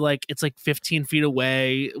 weird, like it's like 15 feet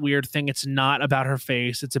away, weird thing. It's not about her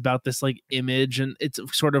face. It's about this like image, and it's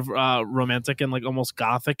sort of romantic and like almost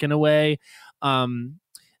gothic in a way. And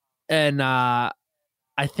I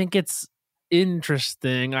think it's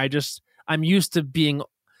interesting. I'm used to being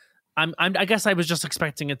I guess I was just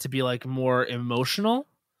expecting it to be like more emotional.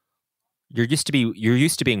 You're used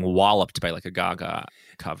to being walloped by like a Gaga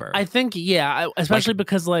cover. I think, yeah, especially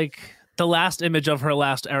because like the last image of her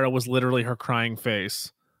last era was literally her crying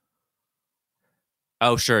face.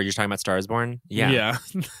 Oh, sure. You're talking about Star Is Born? Yeah.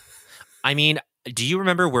 I mean, do you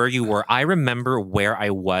remember where you were? I remember where I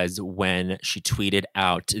was when she tweeted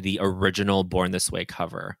out the original Born This Way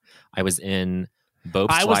cover. I was in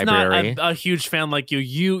Bope's library. Not a huge fan like you.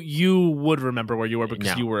 You would remember where you were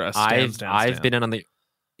because you were a stan. I've been in on the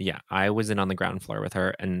I was in on the ground floor with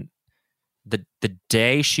her, and the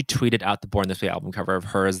day she tweeted out the Born This Way album cover of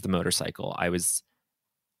her as the motorcycle, I was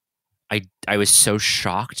so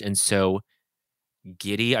shocked and so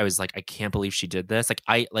giddy. I was like, I can't believe she did this.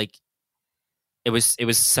 It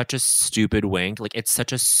was such a stupid wink. Like, it's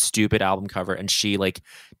such a stupid album cover. And she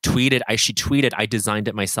tweeted, I designed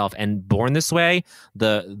it myself. And Born This Way,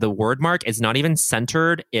 the word mark is not even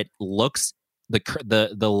centered. It looks,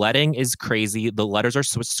 the leading is crazy. The letters are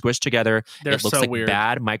squished together. They're it looks so like weird.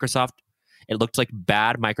 bad Microsoft. It looked like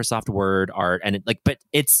bad Microsoft Word art. And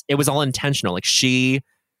it was all intentional. Like she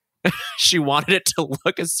wanted it to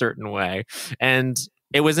look a certain way. And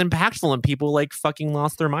it was impactful, and people fucking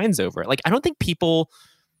lost their minds over it. Like, I don't think people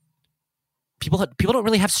don't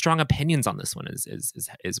really have strong opinions on this one.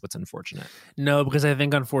 Is what's unfortunate. No, because I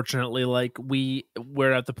think unfortunately,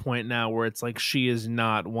 we're at the point now where it's like she is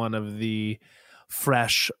not one of the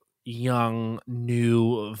fresh, young,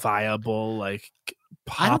 new, viable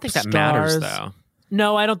pop I don't think that stars. matters, though.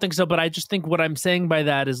 No, I don't think so. But I just think what I'm saying by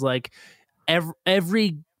that is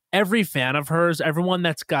every fan of hers, everyone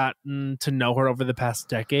that's gotten to know her over the past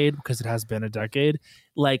decade, because it has been a decade,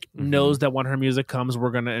 knows that when her music comes,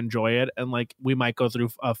 we're going to enjoy it. And we might go through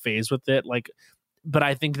a phase with it. But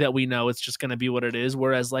I think that we know it's just going to be what it is.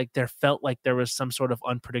 Whereas there felt like there was some sort of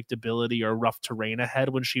unpredictability or rough terrain ahead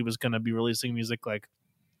when she was going to be releasing music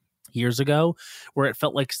years ago, where it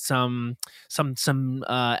felt like some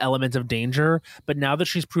element of danger. But now that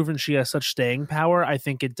she's proven she has such staying power, I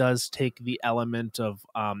think it does take the element of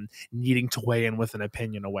needing to weigh in with an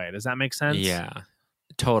opinion away. Does that make sense? Yeah,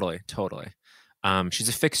 totally. She's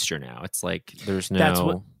a fixture now. It's like there's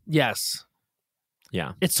no. Yes.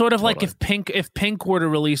 Yeah. It's sort of totally. like if Pink were to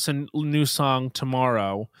release a new song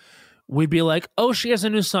tomorrow, we'd be like, oh, she has a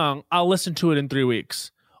new song, I'll listen to it in 3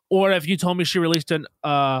 weeks. Or if you told me she released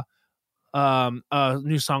a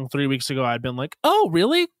new song 3 weeks ago, I'd been like, oh,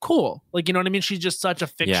 really? Cool. You know what I mean? She's just such a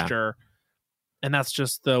fixture. Yeah. And that's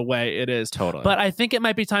just the way it is. Totally. But I think it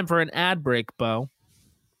might be time for an ad break, Bo.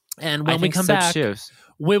 And when we come back, too.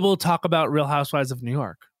 We will talk about Real Housewives of New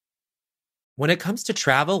York. When it comes to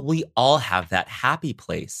travel, we all have that happy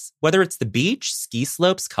place. Whether it's the beach, ski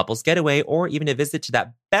slopes, couples getaway, or even a visit to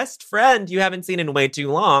that best friend you haven't seen in way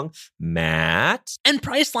too long, Matt. And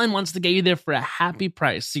Priceline wants to get you there for a happy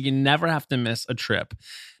price, so you never have to miss a trip.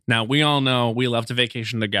 Now, we all know we love to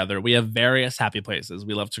vacation together. We have various happy places.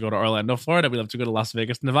 We love to go to Orlando, Florida. We love to go to Las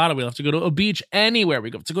Vegas, Nevada. We love to go to a beach anywhere.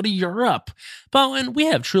 We love to go to Europe. Bowen, we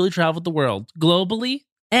have truly traveled the world globally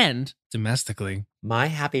and domestically. My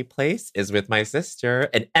happy place is with my sister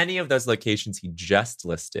in any of those locations he just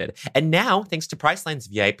listed. And now, thanks to Priceline's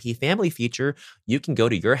VIP family feature, you can go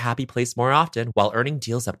to your happy place more often while earning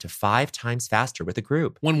deals up to 5 times faster with a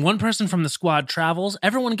group. When one person from the squad travels,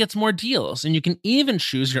 everyone gets more deals, and you can even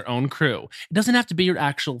choose your own crew. It doesn't have to be your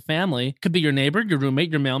actual family. It could be your neighbor, your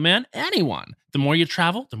roommate, your mailman, anyone. The more you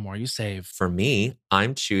travel, the more you save. For me,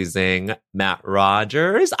 I'm choosing Matt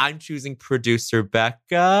Rogers. I'm choosing producer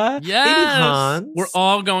Becca. Yes! Maybe Hans. We're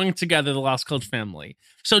all going together, the Lost Coach family.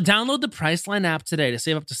 So download the Priceline app today to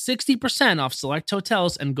save up to 60% off select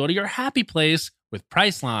hotels and go to your happy place with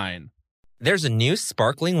Priceline. There's a new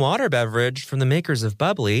sparkling water beverage from the makers of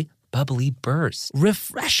Bubbly, Bubbly Burst.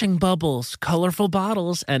 Refreshing bubbles, colorful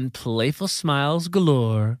bottles, and playful smiles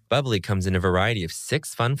galore. Bubbly comes in a variety of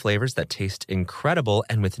 6 fun flavors that taste incredible,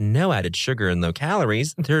 and with no added sugar and low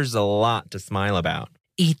calories, there's a lot to smile about.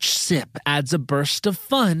 Each sip adds a burst of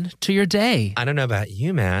fun to your day. I don't know about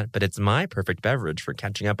you, Matt, but it's my perfect beverage for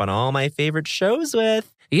catching up on all my favorite shows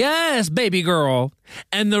with. Yes, baby girl.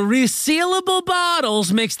 And the resealable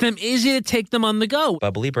bottles makes them easy to take them on the go.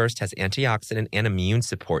 Bubbly Burst has antioxidant and immune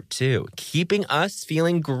support too, keeping us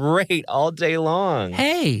feeling great all day long.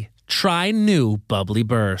 Hey, try new Bubbly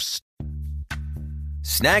Burst.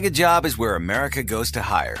 Snag a Job is where America goes to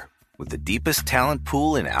hire, with the deepest talent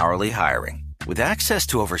pool in hourly hiring. With access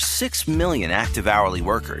to over 6 million active hourly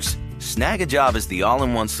workers, Snag a Job is the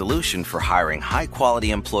all-in-one solution for hiring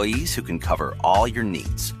high-quality employees who can cover all your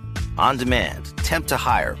needs. On demand, temp to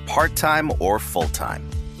hire, part-time or full-time.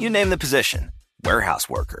 You name the position. Warehouse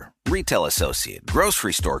worker, retail associate,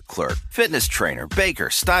 grocery store clerk, fitness trainer,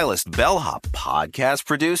 baker, stylist, bellhop, podcast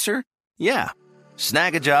producer. Yeah,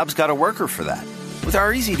 Snag a Job's got a worker for that. With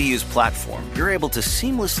our easy-to-use platform, you're able to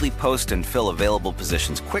seamlessly post and fill available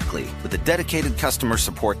positions quickly with a dedicated customer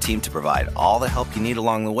support team to provide all the help you need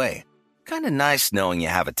along the way. Kind of nice knowing you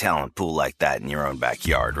have a talent pool like that in your own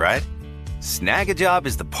backyard, right? Snagajob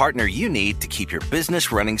is the partner you need to keep your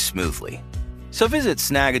business running smoothly. So visit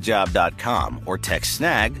snagajob.com or text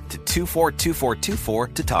snag to 242424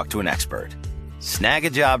 to talk to an expert.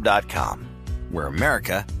 Snagajob.com, where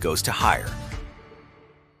America goes to hire.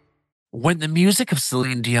 When the music of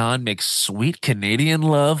Celine Dion makes sweet Canadian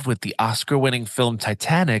love with the Oscar-winning film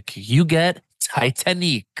Titanic, you get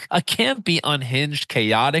Titanic, a campy, unhinged,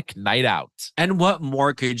 chaotic night out. And what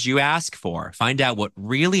more could you ask for? Find out what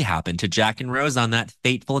really happened to Jack and Rose on that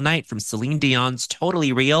fateful night from Celine Dion's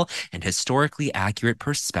totally real and historically accurate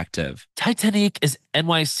perspective. Titanic is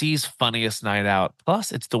NYC's funniest night out.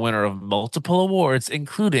 Plus, it's the winner of multiple awards,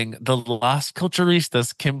 including the Las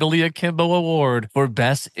Culturistas Kimberly Akimbo Award for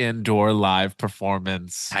Best Indoor Live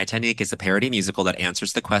Performance. Titanic is a parody musical that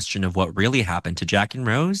answers the question of what really happened to Jack and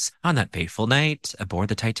Rose on that fateful night aboard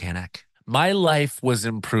the Titanic. My life was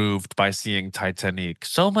improved by seeing Titanic,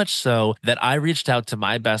 so much so that I reached out to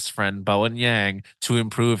my best friend, Bowen Yang, to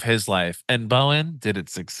improve his life. And Bowen, did it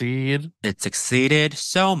succeed? It succeeded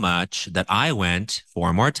so much that I went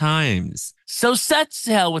 4 more times. So set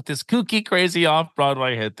sail with this kooky, crazy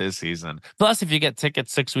off-Broadway hit this season. Plus, if you get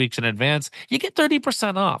tickets 6 weeks in advance, you get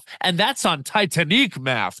 30% off. And that's on Titanic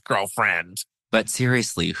math, girlfriend. But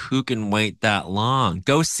seriously, who can wait that long?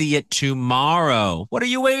 Go see it tomorrow. What are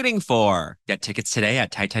you waiting for? Get tickets today at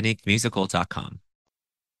TitanicMusical.com.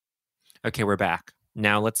 Okay, we're back.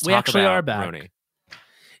 Now let's talk We actually about are back. Roni.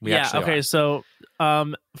 Okay, so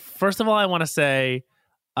first of all, I want to say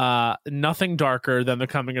nothing darker than the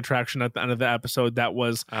coming attraction at the end of the episode that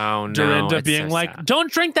was Dorinda being so like, sad. Don't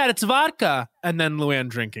drink that, it's vodka. And then Luann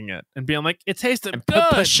drinking it and being like, it tasted and good.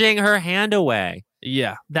 Pushing her hand away.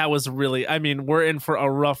 Yeah, that was really, I mean, we're in for a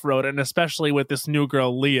rough road. And especially with this new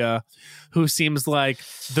girl, Leah, who seems like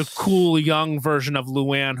the cool young version of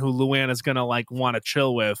Luann, who Luann is going to like want to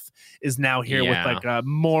chill with, is now here with like a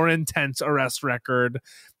more intense arrest record.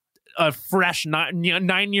 A fresh 9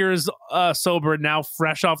 years sober, now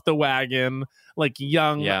fresh off the wagon, like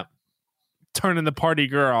young, turning the party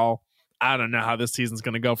girl. I don't know how this season's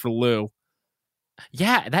going to go for Lou.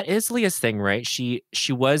 Yeah, that is Leah's thing, right? She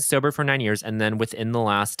was sober for 9 years, and then within the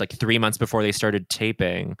last like 3 months before they started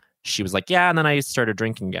taping, she was like, yeah, and then I started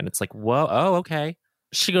drinking again. It's like, whoa, oh, okay.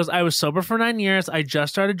 She goes, I was sober for 9 years. I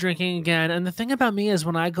just started drinking again. And the thing about me is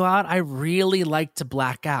when I go out, I really like to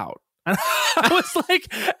black out. And I was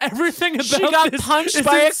like, everything about she got this punched is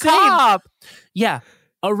by insane. a cop. Yeah.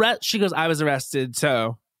 She goes, I was arrested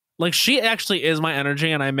too. Like, she actually is my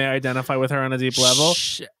energy, and I may identify with her on a deep level.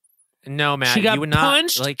 No, Matt. She got you would not,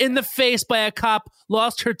 punched in the face by a cop,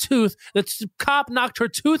 lost her tooth. The cop knocked her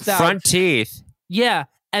tooth out. Front teeth. Yeah.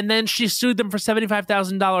 And then she sued them for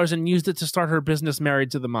 $75,000 and used it to start her business Married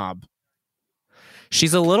to the Mob.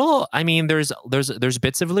 She's a little, I mean, there's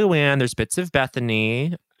bits of Luann, there's bits of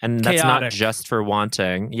Bethany, and that's chaotic. Not just for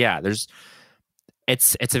wanting. Yeah,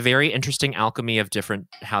 it's a very interesting alchemy of different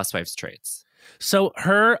housewives traits. So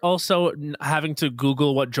her also having to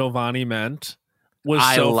Google what Giovanni meant was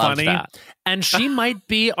so funny. That. And she might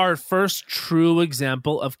be our first true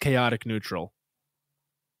example of chaotic neutral.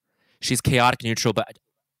 She's chaotic neutral,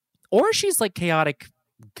 or she's like chaotic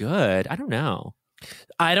good. I don't know.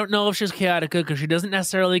 I don't know if she's chaotic good because she doesn't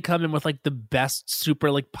necessarily come in with like the best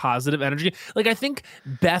super like positive energy. Like I think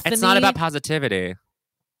Bethany. It's not about positivity.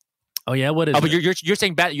 Oh yeah, what is? But it? you're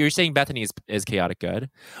saying Bethany is chaotic good.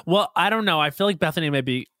 Well, I don't know. I feel like Bethany may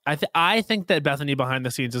be. I think that Bethany behind the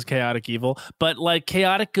scenes is chaotic evil, but like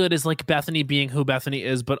chaotic good is like Bethany being who Bethany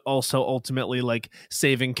is, but also ultimately like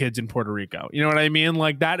saving kids in Puerto Rico. You know what I mean?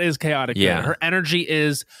 Like that is chaotic Yeah. good. Her energy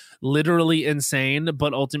is literally insane,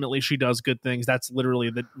 but ultimately she does good things. That's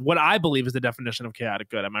literally what I believe is the definition of chaotic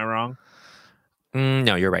good. Am I wrong?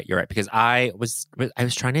 No, you're right. You're right. Because I was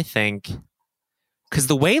trying to think. Because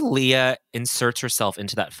the way Leah inserts herself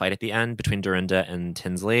into that fight at the end between Dorinda and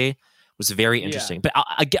Tinsley was very interesting. But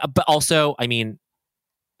but also, I mean,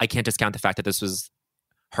 I can't discount the fact that this was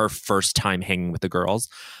her first time hanging with the girls.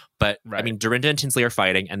 But I mean, Dorinda and Tinsley are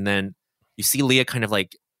fighting, and then you see Leah kind of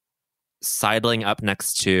like sidling up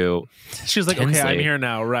next to. She's like, Tinsley. okay, I'm here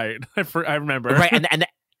now. Right, I remember. Right,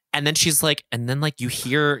 and then she's like, and then like you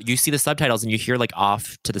see the subtitles, and you hear like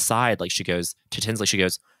off to the side, like she goes to Tinsley. She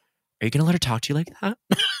goes, "Are you going to let her talk to you like that?"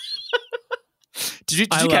 Did you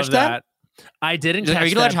catch that? I didn't catch that. Are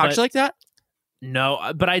you going to let her talk to you like that?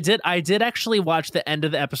 No, but I did actually watch the end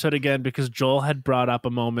of the episode again because Joel had brought up a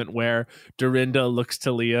moment where Dorinda looks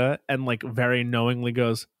to Leah and like very knowingly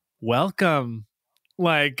goes, "Welcome."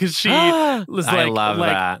 Like, because she was like, I love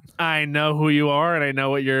that. I know who you are and I know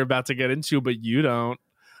what you're about to get into, but you don't.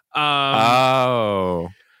 Because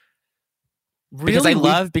really I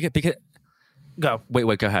love because go.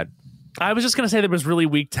 Wait, go ahead. I was just gonna say there was really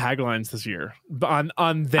weak taglines this year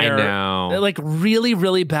on their. I know. Like really,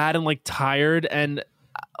 really bad and like tired, and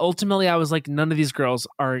ultimately I was like, none of these girls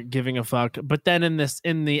are giving a fuck. But then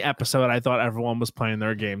in the episode, I thought everyone was playing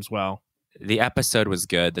their games well. The episode was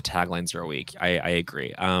good. The taglines are weak. I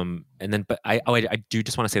agree. And then, but I do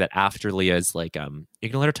just want to say that after Leah's like, you're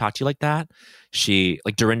gonna let her talk to you like that? She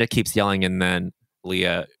like Dorinda keeps yelling, and then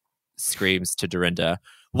Leah screams to Dorinda,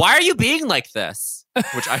 "Why are you being like this?"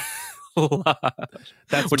 Which I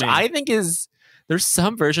love. Which me. I think there's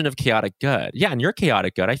some version of chaotic good. Yeah, and you're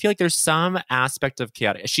chaotic good. I feel like there's some aspect of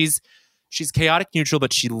chaotic. She's chaotic neutral,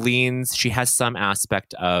 but she has some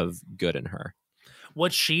aspect of good in her.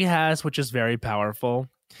 What she has, which is very powerful,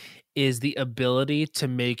 is the ability to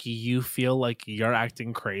make you feel like you're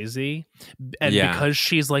acting crazy. And because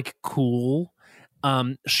she's like cool,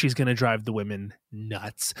 she's gonna drive the women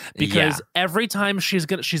nuts. Because every time she's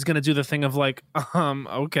gonna do the thing of like,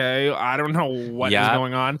 okay, I don't know what is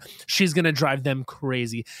going on. She's gonna drive them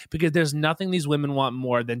crazy. Because there's nothing these women want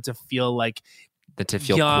more than to feel like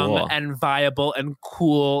young cool and viable and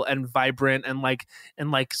cool and vibrant and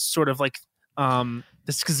like sort of like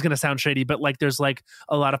this is gonna sound shady, but like there's like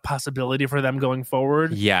a lot of possibility for them going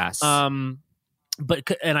forward. Yes. But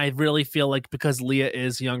I really feel like because Leah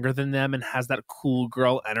is younger than them and has that cool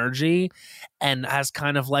girl energy and has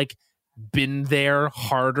kind of like been there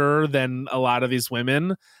harder than a lot of these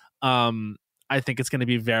women, I think it's going to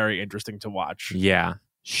be very interesting to watch. Yeah,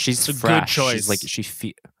 she's a fresh. good choice. She's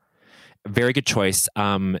like very good choice.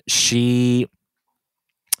 She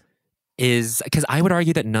is, because I would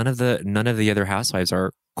argue that none of the other housewives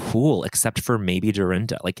are cool except for maybe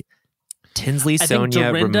Dorinda. Like Tinsley,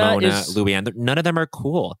 Sonia, Ramona, Luann, none of them are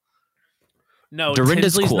cool. No,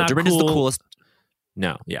 Dorinda's Tinsley's cool. not Dorinda's cool. the coolest.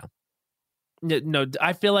 No, yeah. No,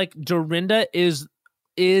 I feel like Dorinda is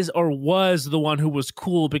or was the one who was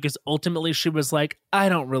cool because ultimately she was like, I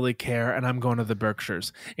don't really care and I'm going to the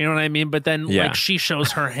Berkshires. You know what I mean? But then like she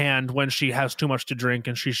shows her hand when she has too much to drink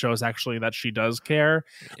and she shows actually that she does care.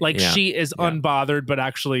 Like she is unbothered, but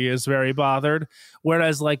actually is very bothered.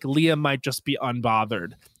 Whereas like Leah might just be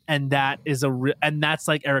unbothered. And that is and that's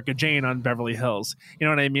like Erica Jane on Beverly Hills. You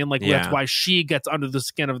know what I mean? Like that's why she gets under the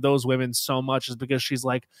skin of those women so much, is because she's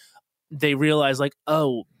like, they realize like,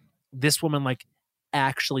 oh, this woman like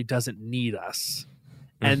actually doesn't need us.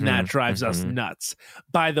 And that drives us nuts.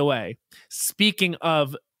 By the way, speaking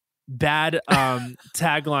of bad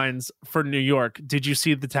taglines for New York, did you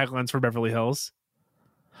see the taglines for Beverly Hills?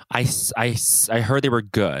 I heard they were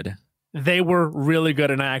good. They were really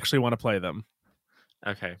good, and I actually want to play them.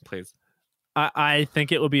 Okay, please. I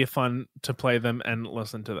think it would be fun to play them and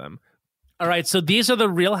listen to them. All right, so these are the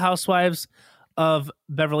Real Housewives of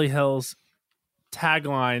Beverly Hills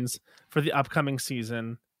taglines for the upcoming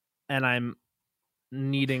season, and I'm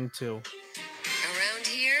needing to. Around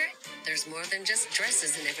here, there's more than just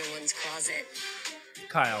dresses in everyone's closet.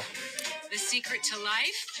 Kyle. The secret to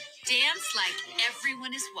life? Dance like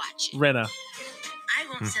everyone is watching. Rena. I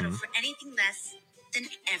won't settle for anything less than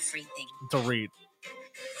everything. Dorit.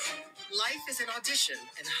 Life is an audition,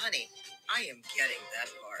 and honey, I am getting that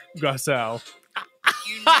part. Garcelle.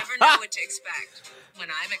 You never know what to expect when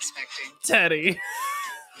I'm expecting. Teddy.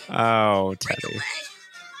 Oh, Break Teddy. away.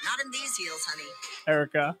 Not in these heels, honey.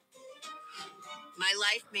 Erica. My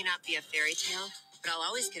life may not be a fairy tale, but I'll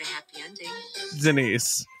always get a happy ending.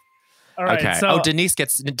 Denise. All right, Okay. so Denise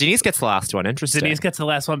gets the last one. Interesting. Denise gets the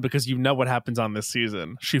last one because you know what happens on this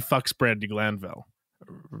season. She fucks Brandy Glanville.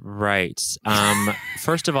 Right.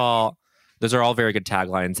 First of all, those are all very good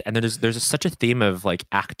taglines, and there's such a theme of like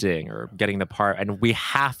acting or getting the part, and we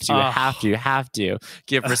have to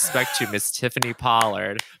give respect to Miss Tiffany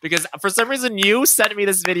Pollard, because for some reason you sent me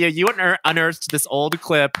this video. You unearthed this old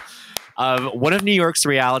clip of one of New York's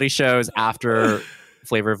reality shows after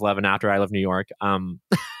Flavor of Love and after I Love New York,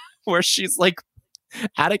 where she's like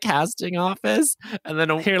at a casting office, and then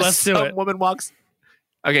some woman walks.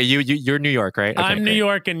 Okay, you're New York, right? Okay, I'm New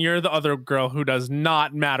York, and you're the other girl who does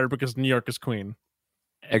not matter because New York is queen.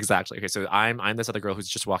 Exactly. Okay, so I'm this other girl who's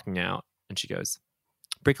just walking out, and she goes,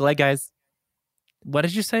 "Break a leg, guys." What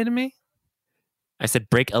did you say to me? I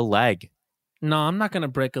said, "Break a leg." No, I'm not going to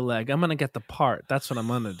break a leg. I'm going to get the part. That's what I'm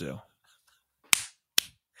going to do.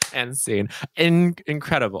 And scene.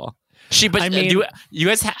 Incredible. You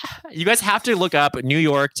guys have to look up New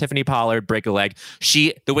York Tiffany Pollard break a leg.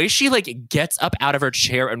 The way she like gets up out of her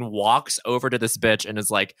chair and walks over to this bitch and is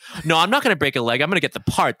like, "No, I'm not going to break a leg. I'm going to get the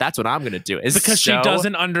part. That's what I'm going to do." Because she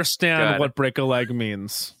doesn't understand what break a leg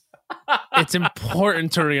means. It's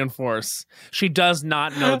important to reinforce. She does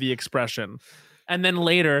not know the expression. And then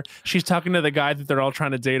later, she's talking to the guy that they're all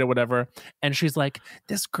trying to date or whatever. And she's like,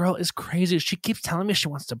 "This girl is crazy. She keeps telling me she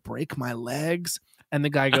wants to break my legs." And the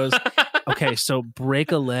guy goes, "Okay, so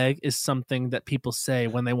break a leg is something that people say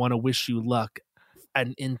when they want to wish you luck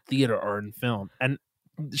and in theater or in film." And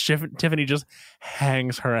Tiffany just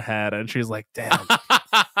hangs her head and she's like, "Damn."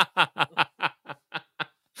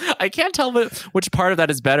 I can't tell which part of that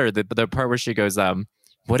is better. The part where she goes,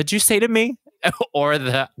 "What did you say to me?" Or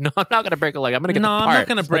 "No, I'm not going to break a leg. I'm going to get the part." No, I'm not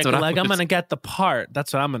going to break a leg. I'm going to get the part.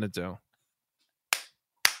 That's what I'm going to do.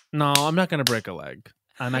 No, I'm not going to break a leg.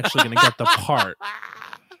 I'm actually going to get the part.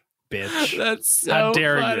 Bitch. That's so How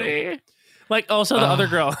dare funny. you? Like, also the other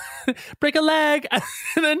girl, break a leg. And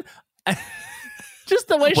then just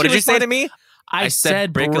the way What did you say to me? I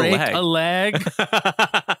said break a leg.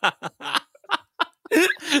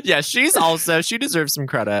 Yeah, she deserves some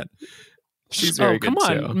credit. She's very good, come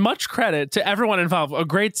on. too. Much credit to everyone involved. A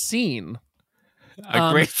great scene.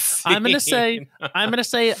 Great scene. I'm gonna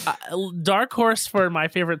say dark horse for my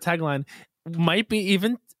favorite tagline might be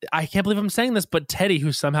even, I can't believe I'm saying this, but Teddy,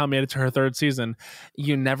 who somehow made it to her third season.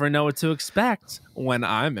 You never know what to expect when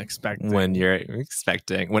I'm expecting. When you're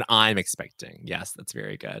expecting. When I'm expecting. Yes, that's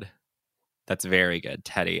very good. That's very good,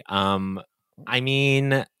 Teddy. I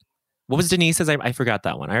mean, what was Denise's? I forgot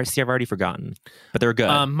that one. I've already forgotten. But they're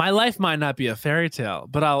good. My life might not be a fairy tale,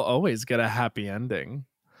 but I'll always get a happy ending.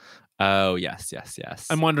 Oh, yes.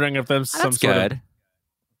 I'm wondering if there's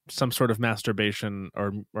some sort of masturbation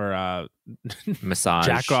or massage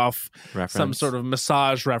jack off reference. Some sort of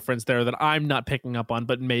massage reference there that I'm not picking up on,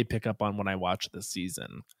 but may pick up on when I watch this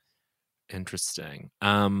season. Interesting.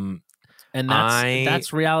 And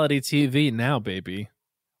that's reality TV now, baby.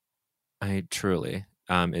 I truly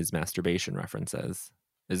is masturbation references.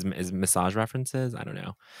 Is massage references? I don't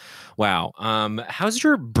know. Wow. How's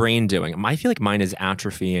your brain doing? I feel like mine is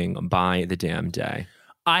atrophying by the damn day.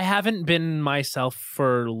 I haven't been myself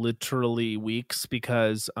for literally weeks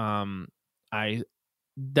because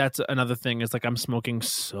that's another thing is like I'm smoking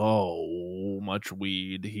so much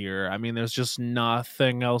weed here. I mean, there's just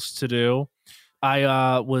nothing else to do.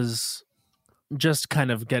 I was just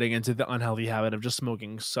kind of getting into the unhealthy habit of just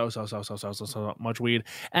smoking so much weed,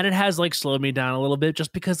 and it has like slowed me down a little bit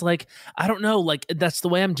just because like I don't know, like that's the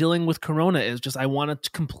way I'm dealing with Corona is just I want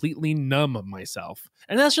to completely numb myself,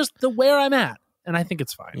 and that's just the where I'm at. And I think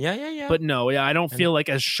it's fine. Yeah. But no, I don't feel like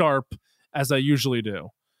as sharp as I usually do.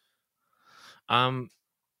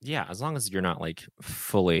 Yeah, as long as you're not like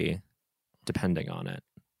fully depending on it.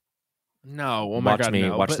 No, oh my God,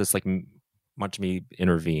 no. Watch me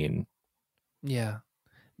intervene. Yeah,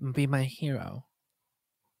 be my hero.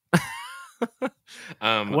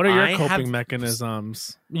 What are your coping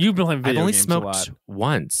mechanisms? You've been playing video games a lot. I've only smoked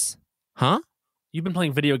once. Huh? You've been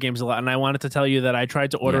playing video games a lot, and I wanted to tell you that I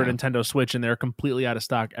tried to order a Nintendo Switch, and they're completely out of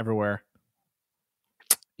stock everywhere.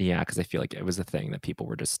 Yeah, because I feel like it was a thing that people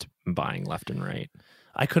were just buying left and right.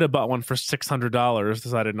 I could have bought one for $600,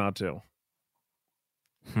 decided not to.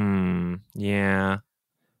 Yeah.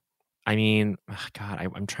 I mean, God,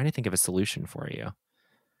 I'm trying to think of a solution for you.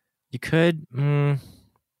 You could, but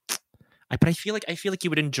I feel like you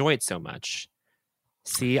would enjoy it so much.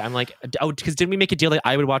 See, I'm like, because didn't we make a deal that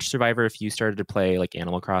I would watch Survivor if you started to play like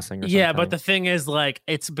Animal Crossing or something? Yeah, but the thing is, like,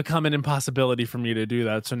 it's become an impossibility for me to do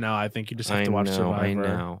that. So now I think you just have to watch Survivor. I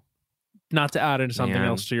know. Not to add in something Man.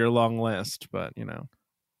 else to your long list, but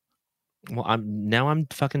Well, I'm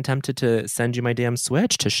fucking tempted to send you my damn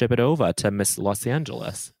Switch to ship it over to Miss Los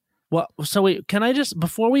Angeles. Well, so wait, can I just,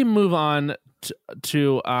 before we move on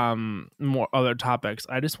to more other topics,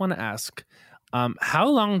 I just want to ask, how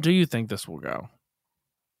long do you think this will go?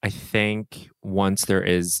 I think once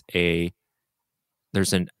there's a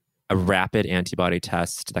rapid antibody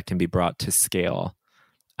test that can be brought to scale,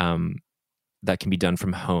 that can be done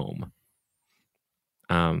from home,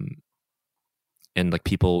 and like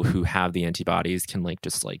people who have the antibodies can like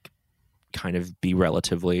just like kind of be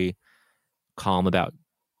relatively calm about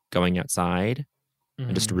going outside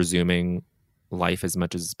and just resuming life as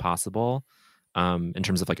much as possible, in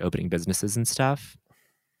terms of like opening businesses and stuff.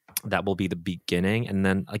 That will be the beginning. And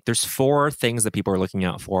then like there's 4 things that people are looking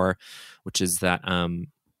out for, which is that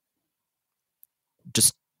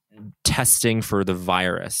just testing for the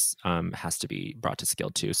virus has to be brought to scale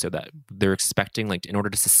too, so that they're expecting, like, in order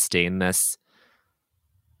to sustain this,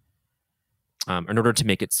 in order to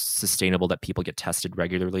make it sustainable, that people get tested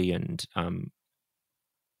regularly and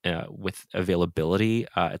with availability,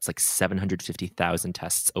 it's like 750,000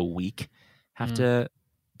 tests a week have to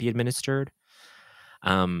be administered.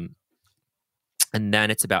 And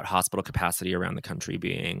then it's about hospital capacity around the country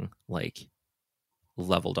being like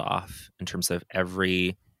leveled off in terms of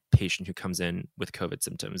every patient who comes in with COVID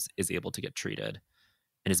symptoms is able to get treated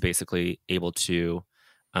and is basically able to,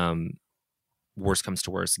 worst comes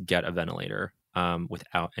to worst, get a ventilator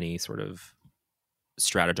without any sort of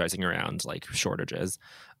strategizing around like shortages.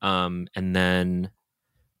 And then,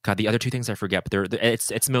 God, the other 2 things I forget, but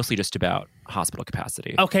it's mostly just about hospital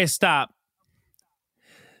capacity. Okay, stop.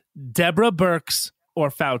 Deborah Birx or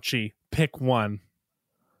Fauci, pick one.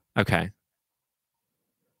 Okay.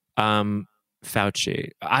 Fauci.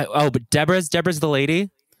 But Deborah's the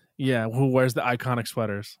lady? Yeah, who wears the iconic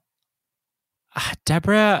sweaters.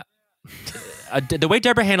 Deborah, the way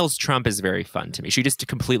Deborah handles Trump is very fun to me. She just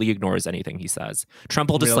completely ignores anything he says. Trump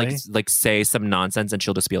will just like say some nonsense and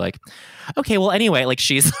she'll just be like, okay, well, anyway, like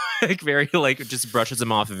she's like very like just brushes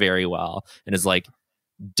him off very well and is like,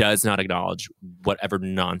 does not acknowledge whatever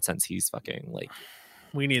nonsense he's fucking like.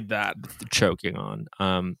 We need that. Choking on.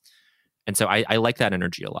 And so I like that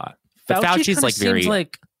energy a lot. But Fauci's like very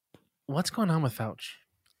like, what's going on with Fauci?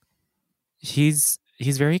 He's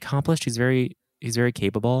very accomplished. He's very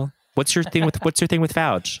capable. What's your thing with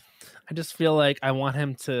Fauci? I just feel like I want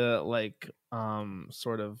him to like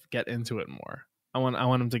sort of get into it more. I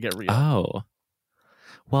want him to get real. Oh.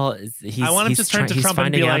 Well, I want him to turn to Trump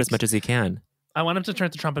and be like, as much as he can. I want him to turn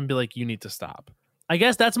to Trump and be like, you need to stop. I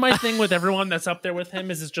guess that's my thing with everyone that's up there with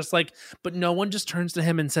him is it's just like, but no one just turns to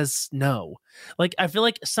him and says no. Like, I feel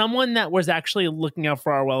like someone that was actually looking out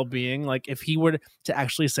for our well-being, like if he were to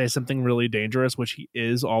actually say something really dangerous, which he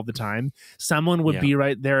is all the time, someone would be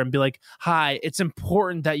right there and be like, hi, it's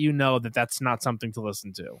important that you know that that's not something to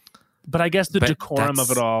listen to. But I guess the decorum of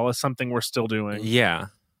it all is something we're still doing. Yeah.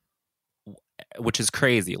 Which is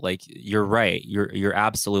crazy. Like, you're right. You're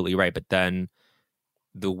absolutely right. But then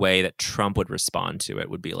the way that Trump would respond to it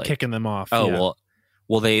would be like kicking them off. Oh,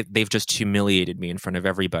 well, they've just humiliated me in front of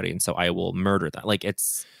everybody, and so I will murder them. Like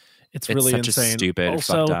it's really such insane. A stupid,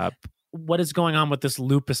 also, fucked up. What is going on with this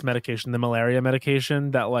lupus medication, the malaria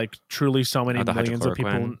medication that like truly so many millions of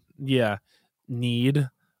people need,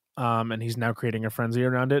 and he's now creating a frenzy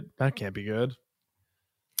around it? That can't be good.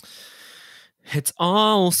 It's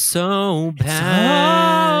all so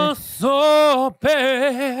bad. It's all so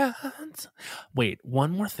bad. Wait,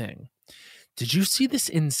 one more thing. Did you see this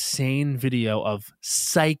insane video of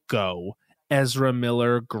Psycho Ezra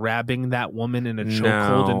Miller grabbing that woman in a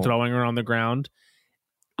chokehold and throwing her on the ground?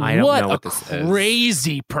 I don't know what this is. What a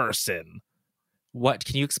crazy person. What?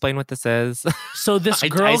 Can you explain what this is? So this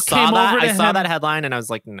girl came over to him. I saw that headline and I was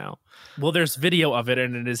like, no. Well, there's video of it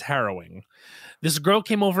and it is harrowing. This girl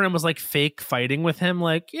came over and was like fake fighting with him,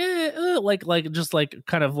 like just like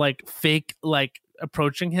kind of like fake like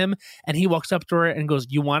approaching him, and he walks up to her and goes,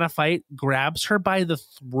 "You want to fight?" Grabs her by the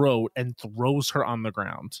throat and throws her on the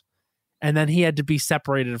ground, and then he had to be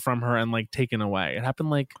separated from her and like taken away. It happened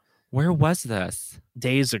like, where was this?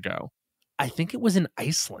 Days ago. I think it was in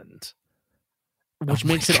Iceland, which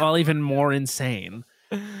makes it all even more insane.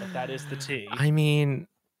 But that is the tea. I mean,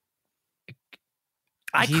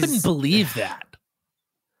 I couldn't believe that.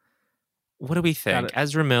 What do we think?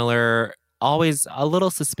 Ezra Miller, always a little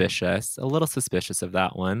suspicious of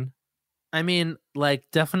that one. I mean, like,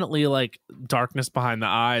 definitely like darkness behind the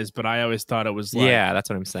eyes, but I always thought it was like, yeah, that's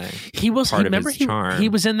what I'm saying. He was part of his charm. He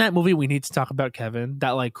was in that movie We Need to Talk About Kevin,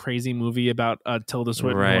 that like crazy movie about Tilda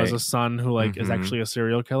Swinton who has a son who like is actually a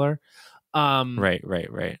serial killer.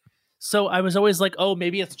 Right. So I was always like, oh,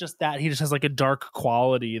 maybe it's just that he just has like a dark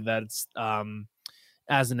quality that's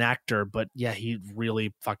as an actor. But yeah, he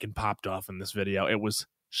really fucking popped off in this video. It was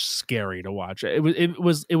scary to watch. It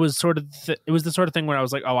was the sort of thing where I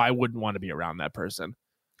was like, oh, I wouldn't want to be around that person.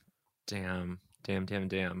 Damn.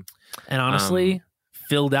 And honestly,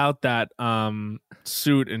 filled out that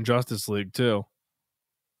suit in Justice League too.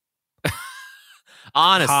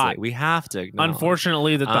 Honestly, hot. We have to acknowledge.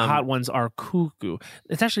 Unfortunately, that the hot ones are cuckoo.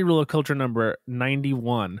 It's actually Rule of Culture number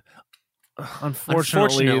 91.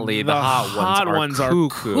 Unfortunately, the hot ones are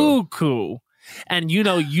cuckoo. And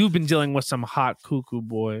you've been dealing with some hot cuckoo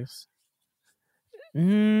boys.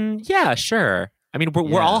 Yeah, sure. I mean,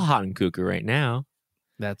 we're all hot and cuckoo right now.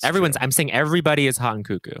 That's everyone's. true. I'm saying everybody is hot and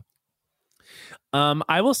cuckoo.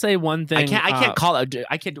 I will say one thing. I can't call. I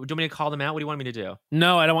can't. Do you want me to call them out? What do you want me to do?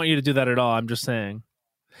 No, I don't want you to do that at all. I'm just saying.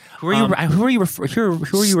 Who are you? Who are you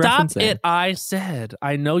referencing? Stop it! I said.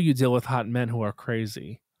 I know you deal with hot men who are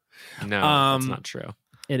crazy. No, that's not true.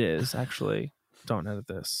 It is actually. Don't edit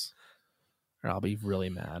this, or I'll be really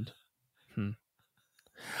mad.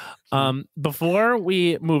 Before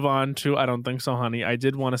we move on to I don't think so, honey, I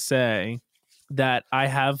did want to say that I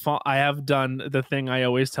have done the thing I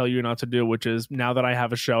always tell you not to do, which is now that I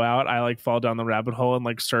have a show out, I like fall down the rabbit hole and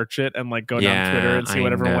like search it and like go down Twitter and see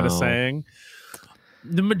what everyone is saying.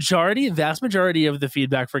 The vast majority of the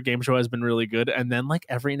feedback for Game Show has been really good. And then like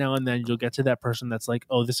every now and then you'll get to that person that's like,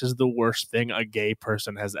 oh, this is the worst thing a gay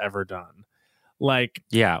person has ever done. Like,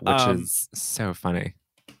 yeah, which is so funny.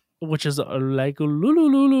 Which is like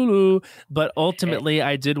lulu. But ultimately,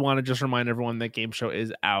 I did want to just remind everyone that Game Show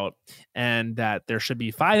is out and that there should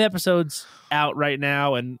be 5 episodes out right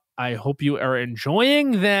now. And I hope you are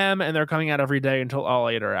enjoying them. And they're coming out every day until all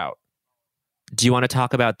 8 are out. Do you want to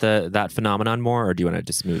talk about that phenomenon more, or do you want to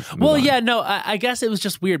just move well, on? Yeah, no, I guess it was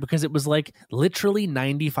just weird because it was like literally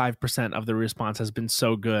 95% of the response has been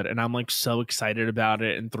so good, and I'm like so excited about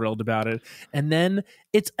it and thrilled about it. And then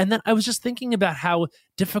I was just thinking about how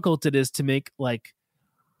difficult it is to make like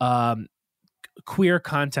queer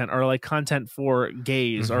content or like content for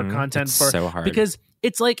gays or content it's for so hard. Because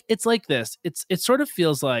it's like this. It sort of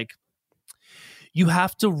feels like you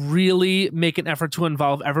have to really make an effort to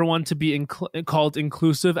involve everyone to be called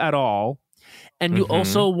inclusive at all. And you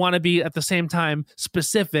also want to be at the same time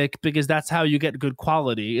specific, because that's how you get good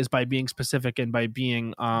quality, is by being specific and by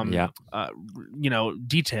being,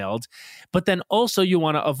 detailed. But then also you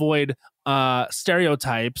want to avoid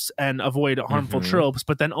stereotypes and avoid harmful tropes.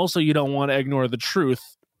 But then also you don't want to ignore the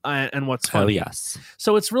truth and what's funny. Oh, yes.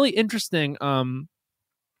 So it's really interesting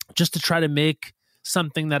just to try to make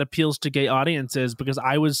something that appeals to gay audiences, because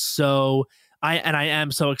I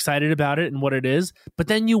am so excited about it and what it is. But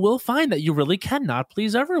then you will find that you really cannot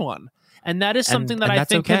please everyone. And that is something that I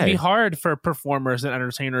think can be hard for performers and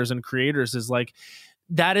entertainers and creators, is like,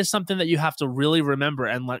 that is something that you have to really remember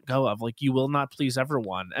and let go of. Like, you will not please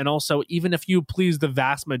everyone. And also, even if you please the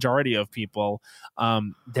vast majority of people,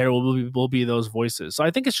 there will be those voices. So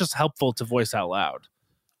I think it's just helpful to voice out loud.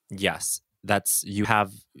 Yes. That's you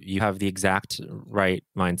have the exact right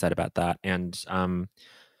mindset about that. And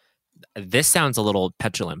this sounds a little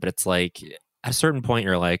petulant, but it's like at a certain point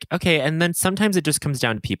you're like, okay, and then sometimes it just comes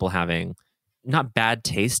down to people having not bad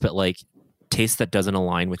taste, but like taste that doesn't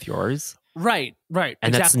align with yours. Right. And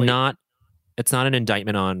exactly. it's not an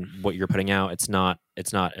indictment on what you're putting out. It's not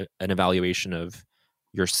an evaluation of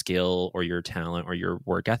your skill or your talent or your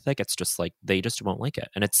work ethic. It's just like they just won't like it.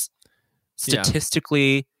 And it's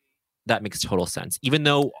statistically that makes total sense. Even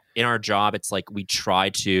though in our job, it's like we try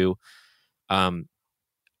to,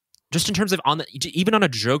 just in terms of even on a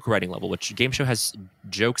joke writing level, which Game Show has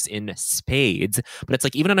jokes in spades, but it's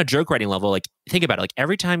like even on a joke writing level, like think about it. Like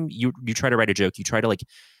every time you try to write a joke, you try to like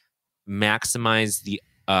maximize the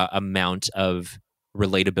amount of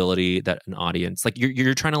relatability that an audience, like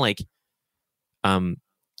you're trying to like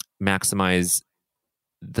maximize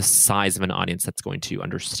the size of an audience that's going to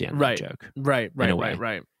understand that joke. Right.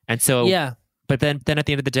 And so, but then at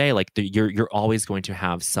the end of the day, like you're always going to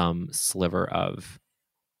have some sliver of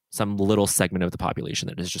some little segment of the population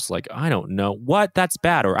that is just like, I don't know what that's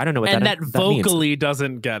bad, or I don't know what that vocally means.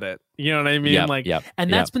 Doesn't get it. You know what I mean?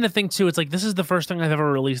 That's been the thing too. It's like, this is the first thing I've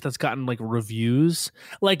ever released that's gotten like reviews.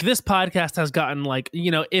 Like this podcast has gotten like,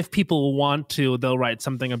 if people want to, they'll write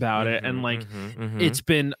something about it. And like, it's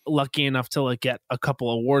been lucky enough to like get a couple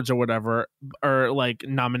awards or whatever, or like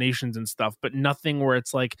nominations and stuff, but nothing where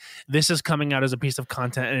it's like, this is coming out as a piece of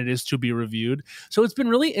content and it is to be reviewed. So it's been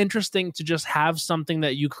really interesting to just have something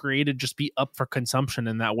that you created just be up for consumption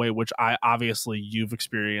in that way, which you've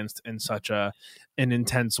experienced in such an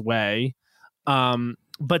intense way.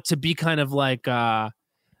 But to be kind of like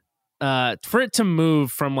for it to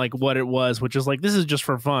move from like what it was, which is like, this is just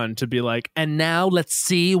for fun, to be like, and now let's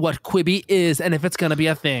see what Quibi is and if it's going to be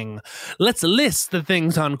a thing. Let's list the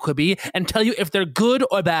things on Quibi and tell you if they're good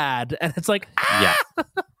or bad. And it's like, yeah.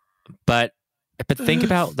 But think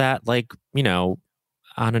about that, like, you know,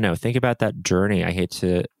 I don't know. Think about that journey. I hate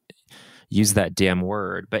to use that damn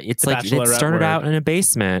word, but it's like it started out in a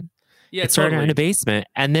basement. Yeah, it started out in a basement,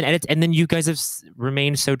 and then you guys have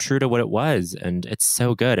remained so true to what it was, and it's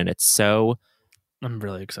so good, and it's so. I'm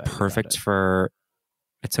really excited. Perfect for.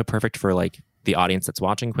 It's so perfect for like the audience that's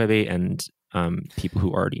watching Quibi and people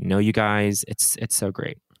who already know you guys. It's so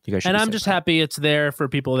great. You guys should. And be I'm so just proud. happy it's there for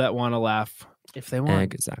people that want to laugh if they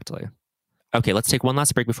want. Exactly. Okay, let's take one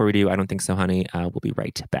last break before we do. I don't think so, honey. We'll be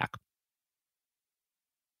right back.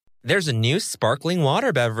 There's a new sparkling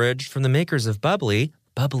water beverage from the makers of Bubbly,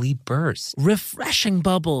 Bubbly Burst. Refreshing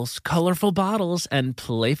bubbles, colorful bottles, and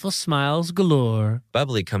playful smiles galore.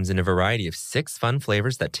 Bubbly comes in a variety of 6 fun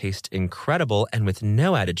flavors that taste incredible, and with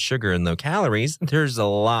no added sugar and low calories, there's a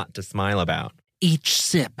lot to smile about. Each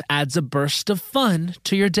sip adds a burst of fun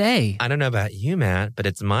to your day. I don't know about you, Matt, but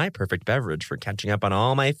it's my perfect beverage for catching up on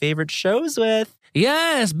all my favorite shows with.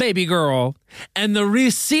 Yes, baby girl. And the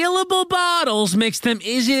resealable bottles makes them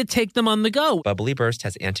easy to take them on the go. Bubbly Burst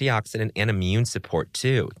has antioxidant and immune support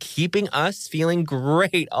too, keeping us feeling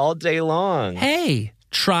great all day long. Hey,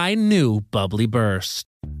 try new Bubbly Burst.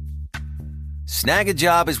 Snag a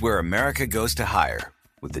Job is where America goes to hire,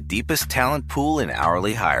 with the deepest talent pool in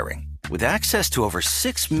hourly hiring. With access to over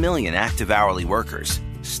 6 million active hourly workers,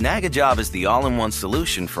 Snag a Job is the all-in-one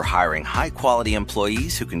solution for hiring high-quality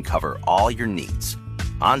employees who can cover all your needs.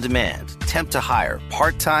 On demand, temp to hire,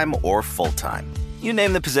 part-time or full-time. You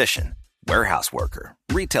name the position. Warehouse worker,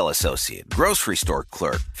 retail associate, grocery store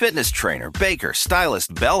clerk, fitness trainer, baker,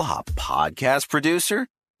 stylist, bellhop, podcast producer.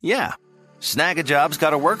 Yeah, Snag a Job's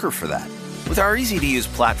got a worker for that. With our easy-to-use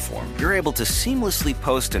platform, you're able to seamlessly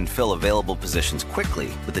post and fill available positions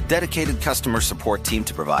quickly with a dedicated customer support team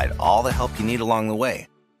to provide all the help you need along the way.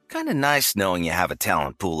 Kind of nice knowing you have a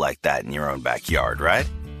talent pool like that in your own backyard, right?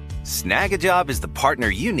 Snag a Job is the partner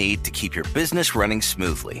you need to keep your business running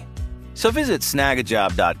smoothly. So visit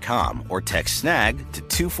snagajob.com or text snag to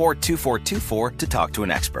 242424 to talk to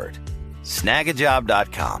an expert.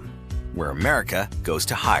 Snagajob.com, where America goes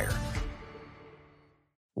to hire.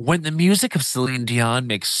 When the music of Celine Dion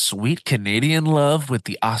makes sweet Canadian love with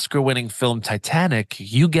the Oscar-winning film Titanic,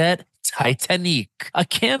 you get Titanic, a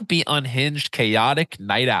campy, unhinged, chaotic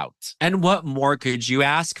night out. And what more could you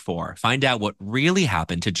ask for? Find out what really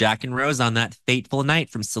happened to Jack and Rose on that fateful night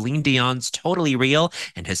from Celine Dion's totally real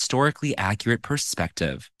and historically accurate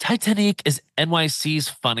perspective. Titanic is NYC's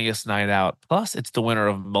funniest night out. Plus, it's the winner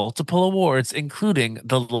of multiple awards, including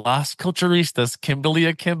the Las Culturistas Kimberly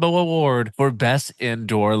Akimbo Award for Best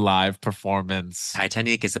Indoor Live Performance.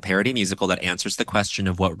 Titanic is a parody musical that answers the question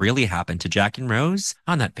of what really happened to Jack and Rose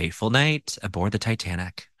on that fateful night aboard the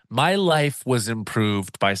Titanic. My life was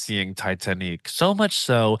improved by seeing Titanic, so much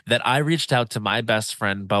so that I reached out to my best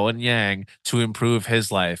friend, Bowen Yang, to improve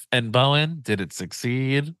his life. And Bowen, did it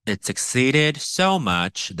succeed? It succeeded so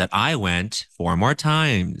much that I went 4 more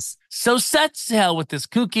times. So set sail with this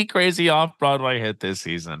kooky, crazy off-Broadway hit this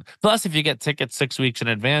season. Plus, if you get tickets 6 weeks in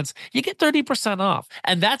advance, you get 30% off.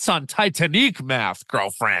 And that's on Titanic math,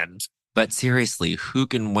 girlfriend. But seriously, who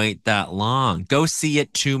can wait that long? Go see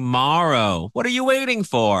it tomorrow. What are you waiting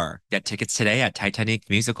for? Get tickets today at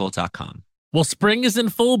TitanicMusical.com. Well, spring is in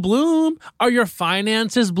full bloom. Are your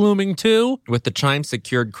finances blooming too? With the Chime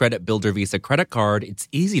Secured Credit Builder Visa credit card, it's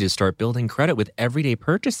easy to start building credit with everyday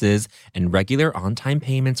purchases and regular on-time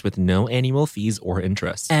payments with no annual fees or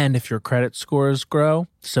interest. And if your credit scores grow,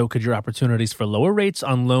 so could your opportunities for lower rates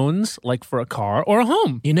on loans, like for a car or a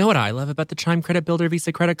home. You know what I love about the Chime Credit Builder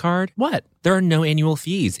Visa credit card? What? There are no annual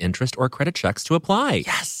fees, interest, or credit checks to apply.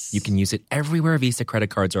 Yes! You can use it everywhere Visa credit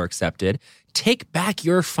cards are accepted. Take back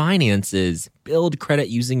your finances. Build credit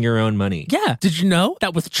using your own money. Yeah. Did you know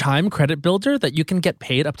that with Chime Credit Builder that you can get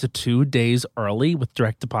paid up to 2 days early with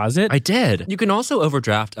direct deposit? I did. You can also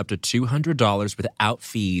overdraft up to $200 without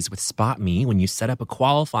fees with SpotMe when you set up a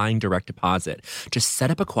qualifying direct deposit. Just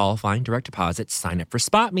set up a qualifying direct deposit, sign up for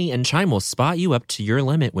SpotMe, and Chime will spot you up to your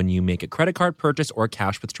limit when you make a credit card purchase or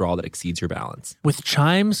cash withdrawal that exceeds your balance. With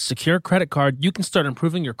Chime's secure credit card, you can start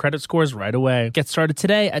improving your credit scores right away. Get started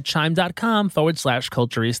today at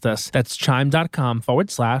chime.com/culturistas. That's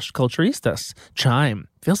chime.com/culturistas. Chime.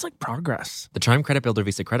 Feels like progress. The Chime Credit Builder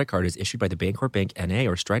Visa credit card is issued by the Bancorp Bank N.A.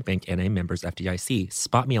 or Stride Bank N.A. members FDIC.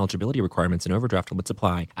 SpotMe eligibility requirements and overdraft limits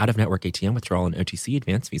apply. Out-of-network ATM withdrawal and OTC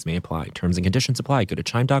advance fees may apply. Terms and conditions apply. Go to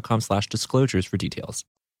chime.com/disclosures for details.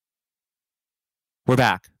 We're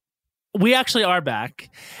back. We actually are back.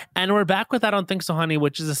 And we're back with I Don't Think So, Honey,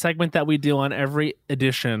 which is a segment that we do on every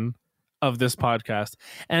edition of this podcast.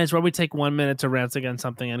 And it's where we take 1 minute to rant against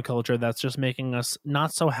something in culture that's just making us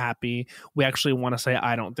not so happy. We actually want to say,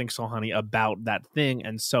 I don't think so, honey, about that thing.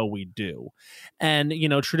 And so we do. And, you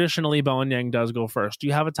know, traditionally, Bowen Yang does go first. Do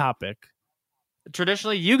you have a topic?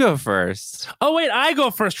 Traditionally, you go first. Oh, wait, I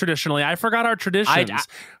go first traditionally. I forgot our traditions.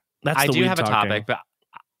 I do have a topic,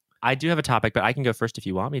 but I can go first if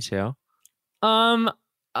you want me to.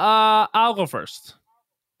 I'll go first.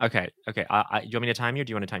 Okay. Do you want me to time you, or do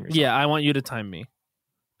you want to time yourself? Yeah, I want you to time me.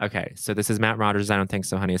 Okay, so this is Matt Rogers. I Don't Think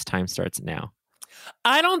So, Honey. His time starts now.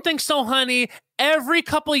 I don't think so, honey. Every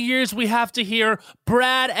couple of years we have to hear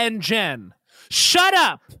Brad and Jen. Shut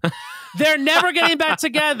up. They're never getting back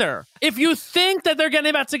together. If you think that they're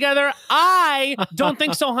getting back together, I don't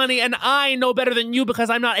think so, honey, and I know better than you because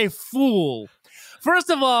I'm not a fool.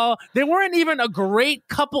 First of all, they weren't even a great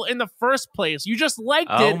couple in the first place. You just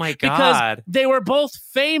liked it because they were both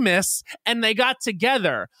famous and they got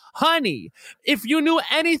together. Honey, if you knew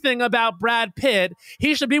anything about Brad Pitt,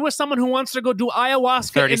 he should be with someone who wants to go do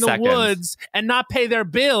ayahuasca in the woods and not pay their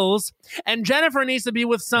bills. And Jennifer needs to be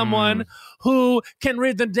with someone who can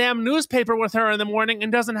read the damn newspaper with her in the morning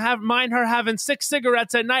and doesn't mind her having 6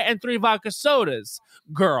 cigarettes at night and 3 vodka sodas.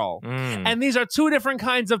 Girl. And these are 2 different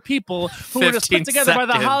kinds of people who were just put together by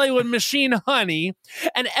the Hollywood machine, honey.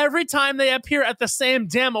 And every time they appear at the same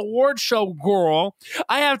damn award show, girl,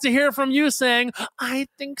 I have to hear from you saying, I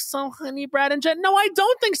think so, honey, Brad and Jen. No, I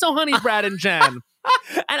don't think so, honey, Brad and Jen.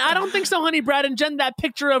 And I don't think so, honey, Brad and Jen. That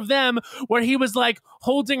picture of them where he was like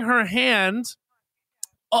holding her hand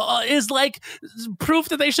is like proof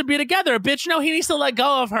that they should be together. Bitch, no, he needs to let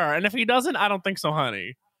go of her. And if he doesn't, I don't think so,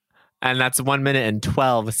 honey. And that's 1 minute and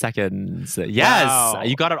 12 seconds. Yes, wow.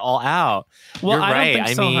 You got it all out. Well, You're right. Don't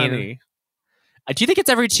think so, honey. Do you think it's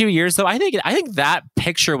every 2 years though? I think that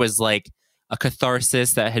picture was like a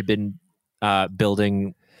catharsis that had been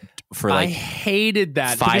building for like I hated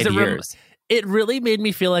that 5 years. It really made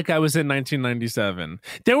me feel like I was in 1997.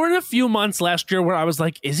 There were a few months last year where I was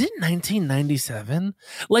like, is it 1997?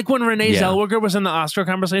 Like when Renee Zellweger was in the Oscar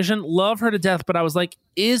conversation, love her to death, but I was like,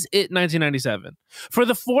 is it 1997? For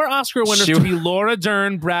the 4 Oscar winners to be Laura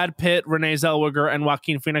Dern, Brad Pitt, Renee Zellweger, and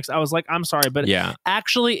Joaquin Phoenix, I was like, I'm sorry, but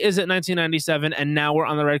actually, is it 1997? And now we're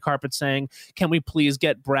on the red carpet saying, can we please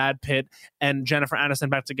get Brad Pitt and Jennifer Aniston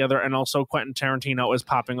back together? And also Quentin Tarantino is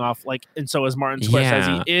popping off, like, and so is Martin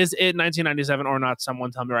Scorsese. Is it 1997 or not?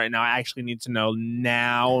 Someone tell me right now. I actually need to know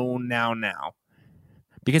now.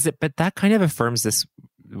 Because but that kind of affirms this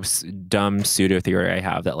dumb pseudo theory I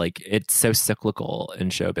have that like it's so cyclical in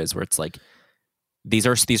showbiz where it's like these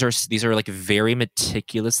are like very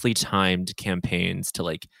meticulously timed campaigns to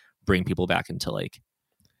like bring people back into like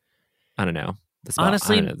I don't know the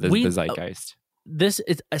zeitgeist. This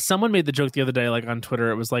is someone made the joke the other day, like on Twitter.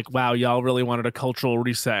 It was like, "Wow, y'all really wanted a cultural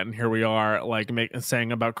reset, and here we are, like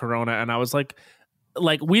saying about Corona." And I was like,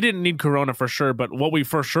 we didn't need Corona for sure, but what we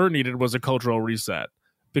for sure needed was a cultural reset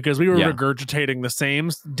because we were regurgitating the same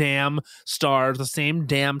damn stars, the same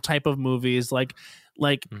damn type of movies.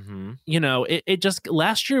 You know, it just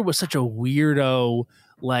last year was such a weirdo,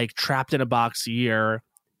 like trapped in a box year.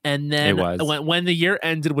 And then when the year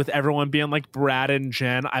ended with everyone being like Brad and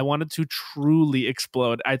Jen, I wanted to truly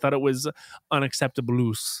explode. I thought it was unacceptable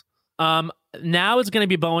loose. Now it's going to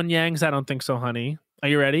be Bowen Yang's I Don't Think So, Honey. Are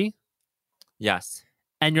you ready? Yes.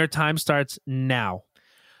 And your time starts now.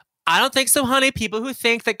 I don't think so, honey. People who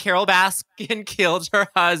think that Carole Baskin killed her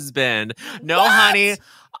husband. No, honey.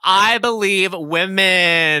 I believe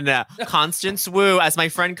women. Constance Wu, as my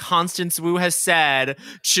friend Constance Wu has said,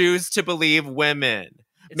 choose to believe women.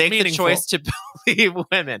 Make the choice to believe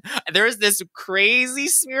women. There is this crazy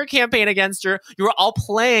smear campaign against her. You were all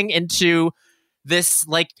playing into this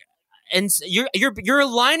like, and you're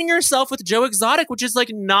aligning yourself with Joe Exotic, which is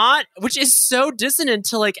which is so dissonant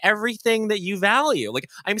to like everything that you value. Like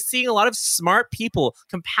I'm seeing a lot of smart people,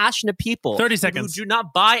 compassionate people, 30 seconds, who do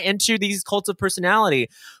not buy into these cults of personality,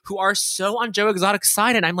 who are so on Joe Exotic's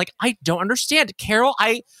side, and I'm like, I don't understand, Carole.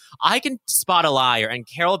 I can spot a liar, and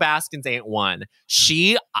Carole Baskins ain't one.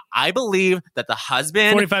 I believe that the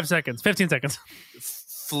husband 45 seconds, 15 seconds.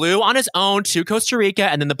 Flew on his own to Costa Rica,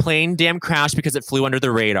 and then the plane crashed because it flew under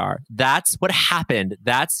the radar. That's what happened.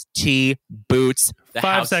 That's T Boots. The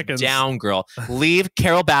 5 house seconds down, girl. Leave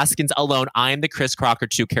Carole Baskins alone. I am the Chris Crocker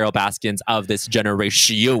to Carole Baskins of this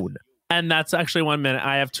generation. And that's actually 1 minute.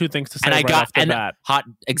 I have 2 things to say off the bat. Hot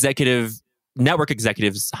network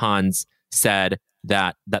executives Hans said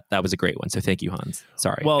that was a great one. So thank you, Hans.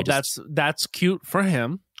 Sorry. Well, that's cute for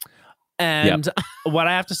him. And what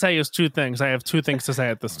I have to say is two things. I have two things to say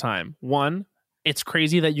at this time. One, it's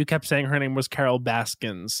crazy that you kept saying her name was Carol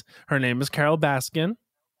Baskins. Her name is Carol Baskin.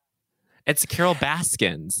 It's Carol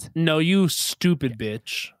Baskins. No, you stupid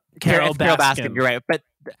bitch. It's Carol Carol Baskin. Baskin. You're right, but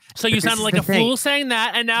so you sounded like a fool saying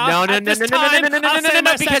that, and now no, because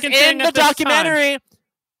in the documentary.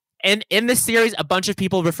 And in the series, a bunch of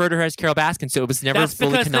people refer to her as Carol Baskin, so it was never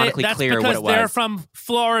fully canonically clear what it was. They're from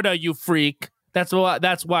Florida, you freak. That's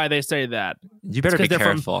why they say that. You better be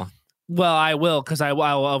careful. Well, I will, because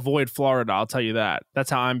I'll avoid Florida. I'll tell you that. That's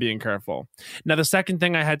how I'm being careful. Now, the second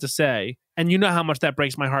thing I had to say, and you know how much that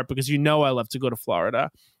breaks my heart because you know I love to go to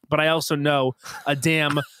Florida, but I also know a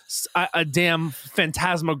damn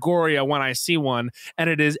phantasmagoria when I see one, and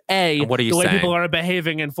it is A, what are you the way saying? people are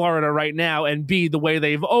behaving in Florida right now, and B, the way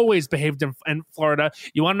they've always behaved in Florida.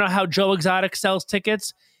 You want to know how Joe Exotic sells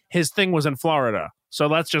tickets? His thing was in Florida. So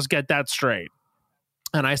let's just get that straight.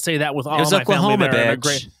 And I say that with all my Oklahoma, family there.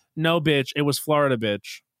 bitch. No, bitch. It was Florida,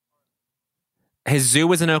 bitch. His zoo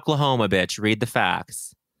was in Oklahoma, bitch. Read the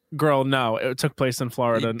facts. Girl, no. It took place in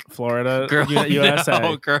Florida. Girl, USA.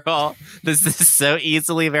 No, girl. This is so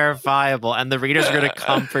easily verifiable, and the readers are going to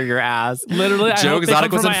come for your ass. Literally, Joe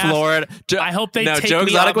Exotic was in Florida. I hope they take Joe me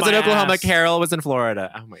Exotic up was in my Oklahoma. ass. Carol was in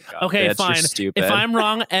Florida. Oh, my God. Okay, bitch, fine. You're stupid. If I'm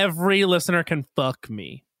wrong, every listener can fuck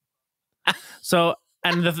me. So,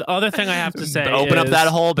 and the other thing I have to say Open up that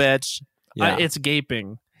hole, bitch. Yeah. It's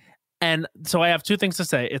gaping. And so I have two things to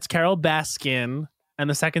say. It's Carol Baskin, and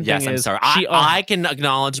the second thing I'm is... sorry. I can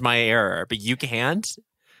acknowledge my error, but you can't?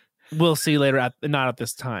 We'll see later, not at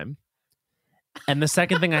this time. And the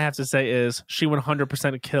second thing I have to say is she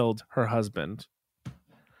 100% killed her husband.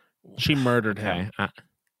 She murdered him.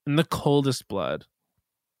 In the coldest blood.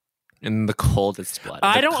 In the coldest blood.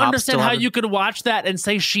 I don't understand how you could watch that and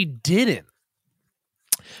say she didn't.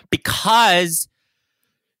 Because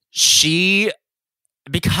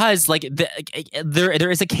like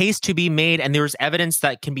there is a case to be made, and there's evidence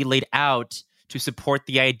that can be laid out to support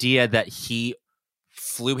the idea that he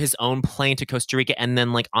flew his own plane to Costa Rica, and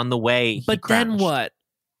then like on the way, but then what?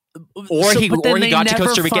 Or he got to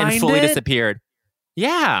Costa Rica and fully disappeared.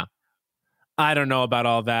 Yeah, I don't know about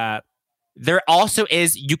all that. There also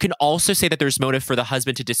is. You can also say that there's motive for the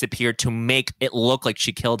husband to disappear to make it look like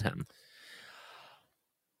she killed him.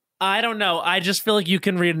 I don't know. I just feel like you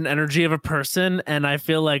can read an energy of a person, and I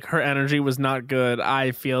feel like her energy was not good.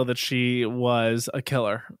 I feel that she was a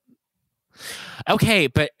killer. Okay,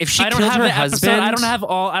 but if she killed her husband, I don't have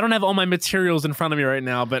all my materials in front of me right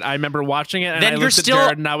now. But I remember watching it, and then I looked at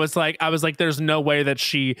Jared, and I was like, there's no way that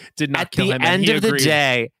she did not kill him. At the end of the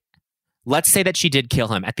day, let's say that she did kill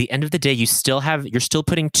him. At the end of the day, you're still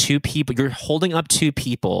putting two people. You're holding up two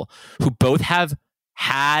people who both have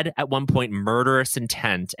had at one point murderous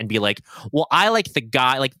intent, and be like, well, I like the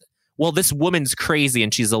guy, like, well, this woman's crazy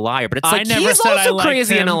and she's a liar, but it's like, he's also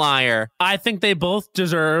crazy and a liar. I think they both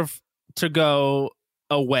deserve to go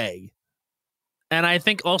away. And I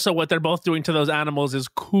think also what they're both doing to those animals is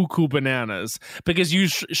cuckoo bananas, because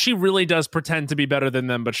she really does pretend to be better than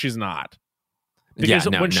them, but she's not. Because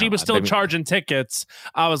when she was still charging tickets,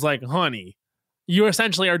 I was like, honey, you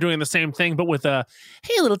essentially are doing the same thing, but with a,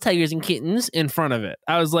 hey, little tigers and kittens in front of it.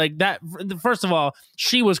 I was like, that. First of all,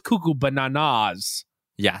 she was cuckoo bananas.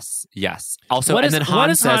 Yes. Also, and then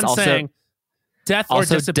Han says also, saying? Death or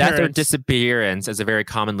disappearance is a very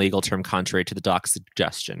common legal term contrary to the doc's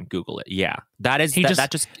suggestion. Google it. Yeah. That is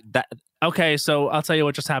that. Okay, so I'll tell you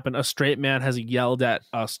what just happened. A straight man has yelled at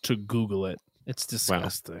us to Google it. It's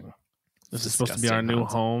disgusting. Wow. This is supposed to be our new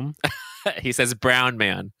home. He says brown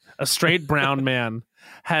man. A straight brown man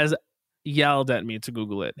has yelled at me to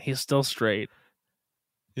Google it. He's still straight.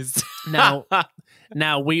 Now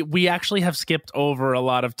we actually have skipped over a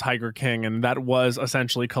lot of Tiger King, and that was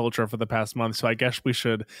essentially culture for the past month. So I guess we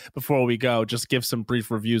should, before we go, just give some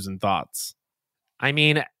brief reviews and thoughts. I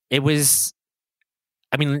mean, like the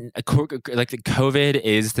COVID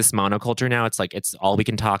is this monoculture now. It's like, it's all we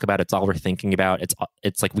can talk about. It's all we're thinking about.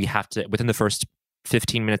 It's like we have to, within the first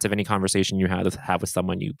 15 minutes of any conversation you have with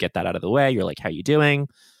someone, you get that out of the way. You're like, how you doing?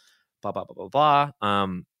 Blah, blah, blah, blah, blah.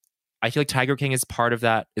 I feel like Tiger King is part of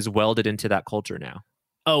that, is welded into that culture now.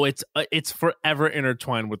 Oh, it's forever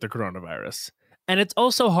intertwined with the coronavirus. And it's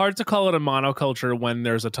also hard to call it a monoculture when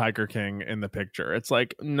there's a Tiger King in the picture. It's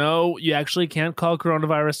like, no, you actually can't call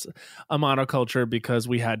coronavirus a monoculture because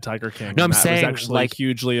we had Tiger King. No, I'm saying was actually like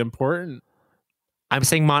hugely important. I'm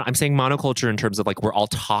saying monoculture in terms of like we're all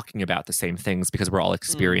talking about the same things because we're all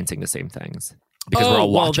experiencing the same things. Because we're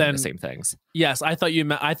all watching the same things. Yes, I thought you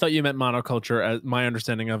meant monoculture. My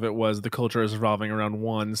understanding of it was the culture is revolving around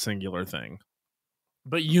one singular thing.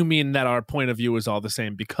 But you mean that our point of view is all the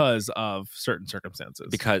same because of certain circumstances?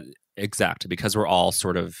 Because we're all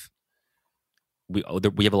sort of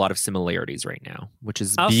we have a lot of similarities right now, which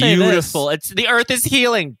is beautiful. It's the earth is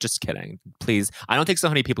healing. Just kidding, please. I don't think so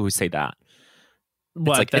many people who say that.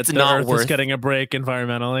 What? It's like, that it's the not earth worth is getting a break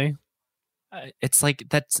environmentally. It's like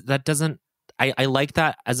that doesn't. I like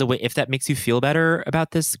that as a way. If that makes you feel better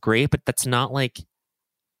about this, great. But that's not like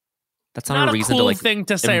that's not a reason cool to like thing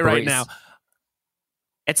to say right now.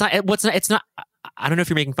 It's not. It's not. I don't know if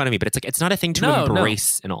you're making fun of me, but it's not a thing to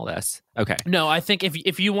embrace in all this. Okay. No, I think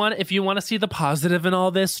if you want to see the positive in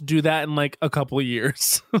all this, do that in like a couple of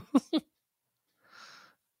years.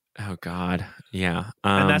 Oh God, yeah.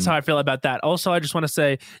 And that's how I feel about that. Also, I just want to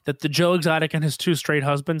say that the Joe Exotic and his 2 straight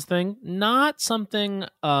husbands thing, not something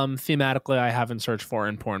thematically I haven't searched for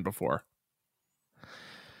in porn before.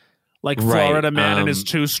 Like Florida man and his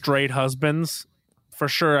 2 straight husbands. For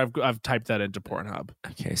sure, I've typed that into Pornhub.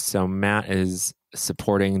 Okay, so Matt is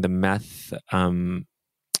supporting the meth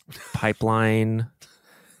pipeline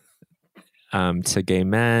to gay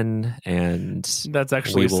men, and that's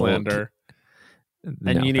actually slander.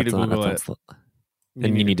 And you need to Google it.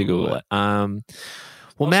 And you need to Google it. Well,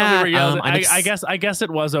 also, Matt, I guess it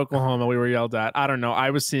was Oklahoma. We were yelled at. I don't know. I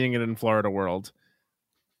was seeing it in Florida World.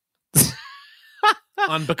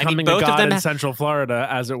 On becoming a god in Central Florida,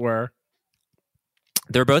 as it were.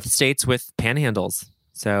 They're both states with panhandles,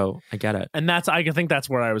 so I get it. And I think that's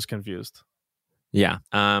where I was confused. Yeah.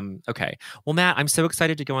 Okay. Well, Matt, I'm so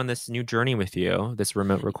excited to go on this new journey with you, this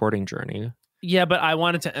remote recording journey. Yeah, but I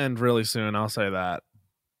want it to end really soon. I'll say that.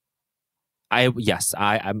 I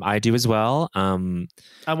do as well. I want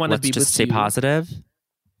to be with you. Let's just stay positive.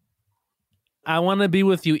 I want to be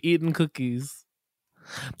with you eating cookies.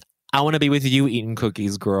 I want to be with you eating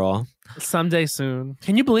cookies, girl. Someday soon.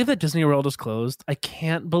 Can you believe that Disney World is closed? I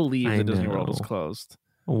can't believe that Disney World is closed.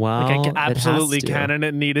 Well, I absolutely can, and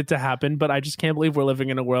it needed to happen, but I just can't believe we're living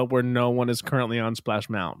in a world where no one is currently on Splash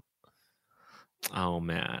Mountain. Oh,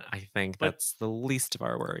 man. I think that's the least of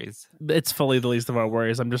our worries. It's fully the least of our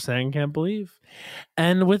worries. I'm just saying, can't believe.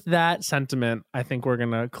 And with that sentiment, I think we're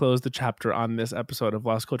going to close the chapter on this episode of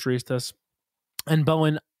Las Culturistas. And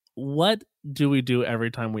Bowen, what do we do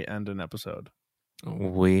every time we end an episode?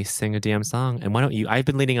 We sing a damn song. And why don't you? I've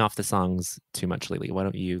been leading off the songs too much lately. Why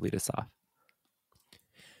don't you lead us off?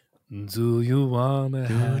 Do you wanna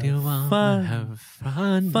have fun? Have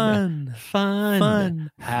fun. Fun. Fun. Fun.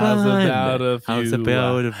 How's about a few? How's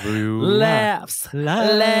about a few? Laughs.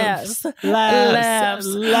 Laughs.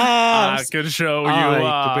 Laughs. I can show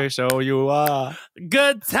you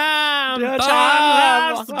good times. Good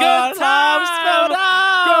times. Good times.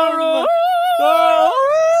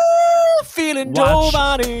 Feeling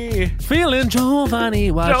Giovanni. Feeling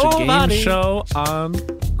Giovanni. Watch a game show on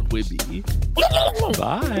Quibi.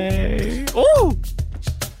 Bye. Ooh.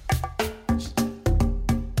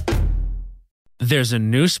 There's a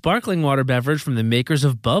new sparkling water beverage from the makers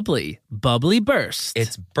of Bubbly. Bubbly Burst.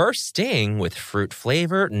 It's bursting with fruit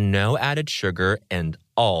flavor, no added sugar, and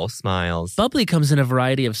all smiles. Bubbly comes in a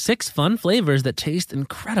variety of 6 fun flavors that taste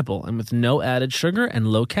incredible. And with no added sugar and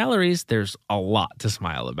low calories, there's a lot to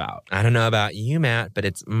smile about. I don't know about you, Matt, but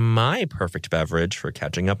it's my perfect beverage for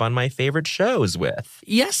catching up on my favorite shows with.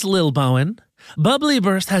 Yes, Lil Bowen. Bubbly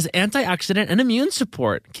Burst has antioxidant and immune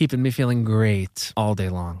support, keeping me feeling great all day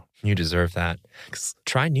long. You deserve that.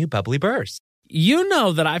 Try new Bubbly Burst. You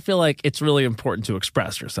know that I feel like it's really important to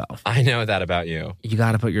express yourself. I know that about you. You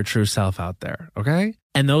got to put your true self out there, okay?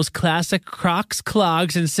 And those classic Crocs,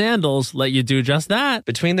 clogs, and sandals let you do just that.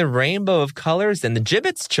 Between the rainbow of colors and the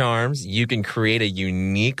Jibbitz charms, you can create a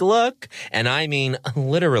unique look. And I mean,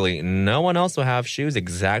 literally, no one else will have shoes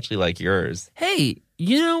exactly like yours. Hey,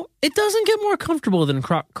 you know, it doesn't get more comfortable than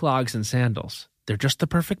Croc clogs and sandals. They're just the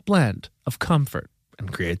perfect blend of comfort and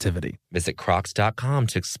creativity. Visit Crocs.com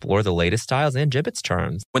to explore the latest styles and Jibbitz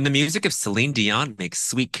charms. When the music of Celine Dion makes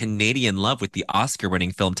sweet Canadian love with the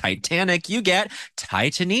Oscar-winning film Titanic, you get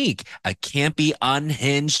Titanic, a campy,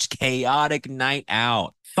 unhinged, chaotic night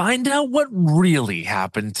out. Find out what really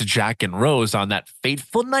happened to Jack and Rose on that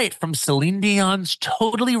fateful night from Celine Dion's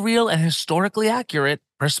totally real and historically accurate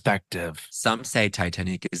perspective. Some say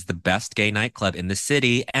Titanic is the best gay nightclub in the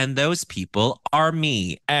city, and those people are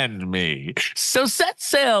me. And me. So set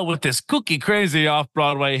sail with this kooky crazy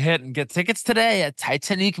off-Broadway hit and get tickets today at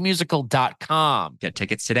TitanicMusical.com. Get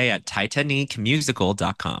tickets today at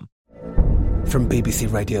TitanicMusical.com. From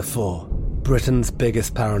BBC Radio 4, Britain's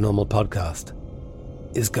biggest paranormal podcast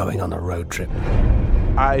is going on a road trip.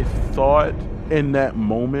 I thought in that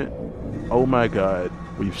moment, oh my God,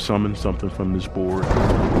 we've summoned something from this board.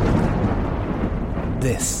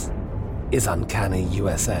 This is Uncanny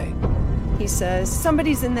USA. He says,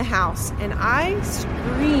 somebody's in the house, and I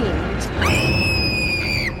screamed.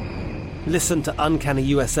 Listen to Uncanny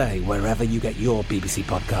USA wherever you get your BBC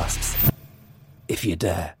podcasts, if you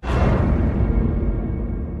dare.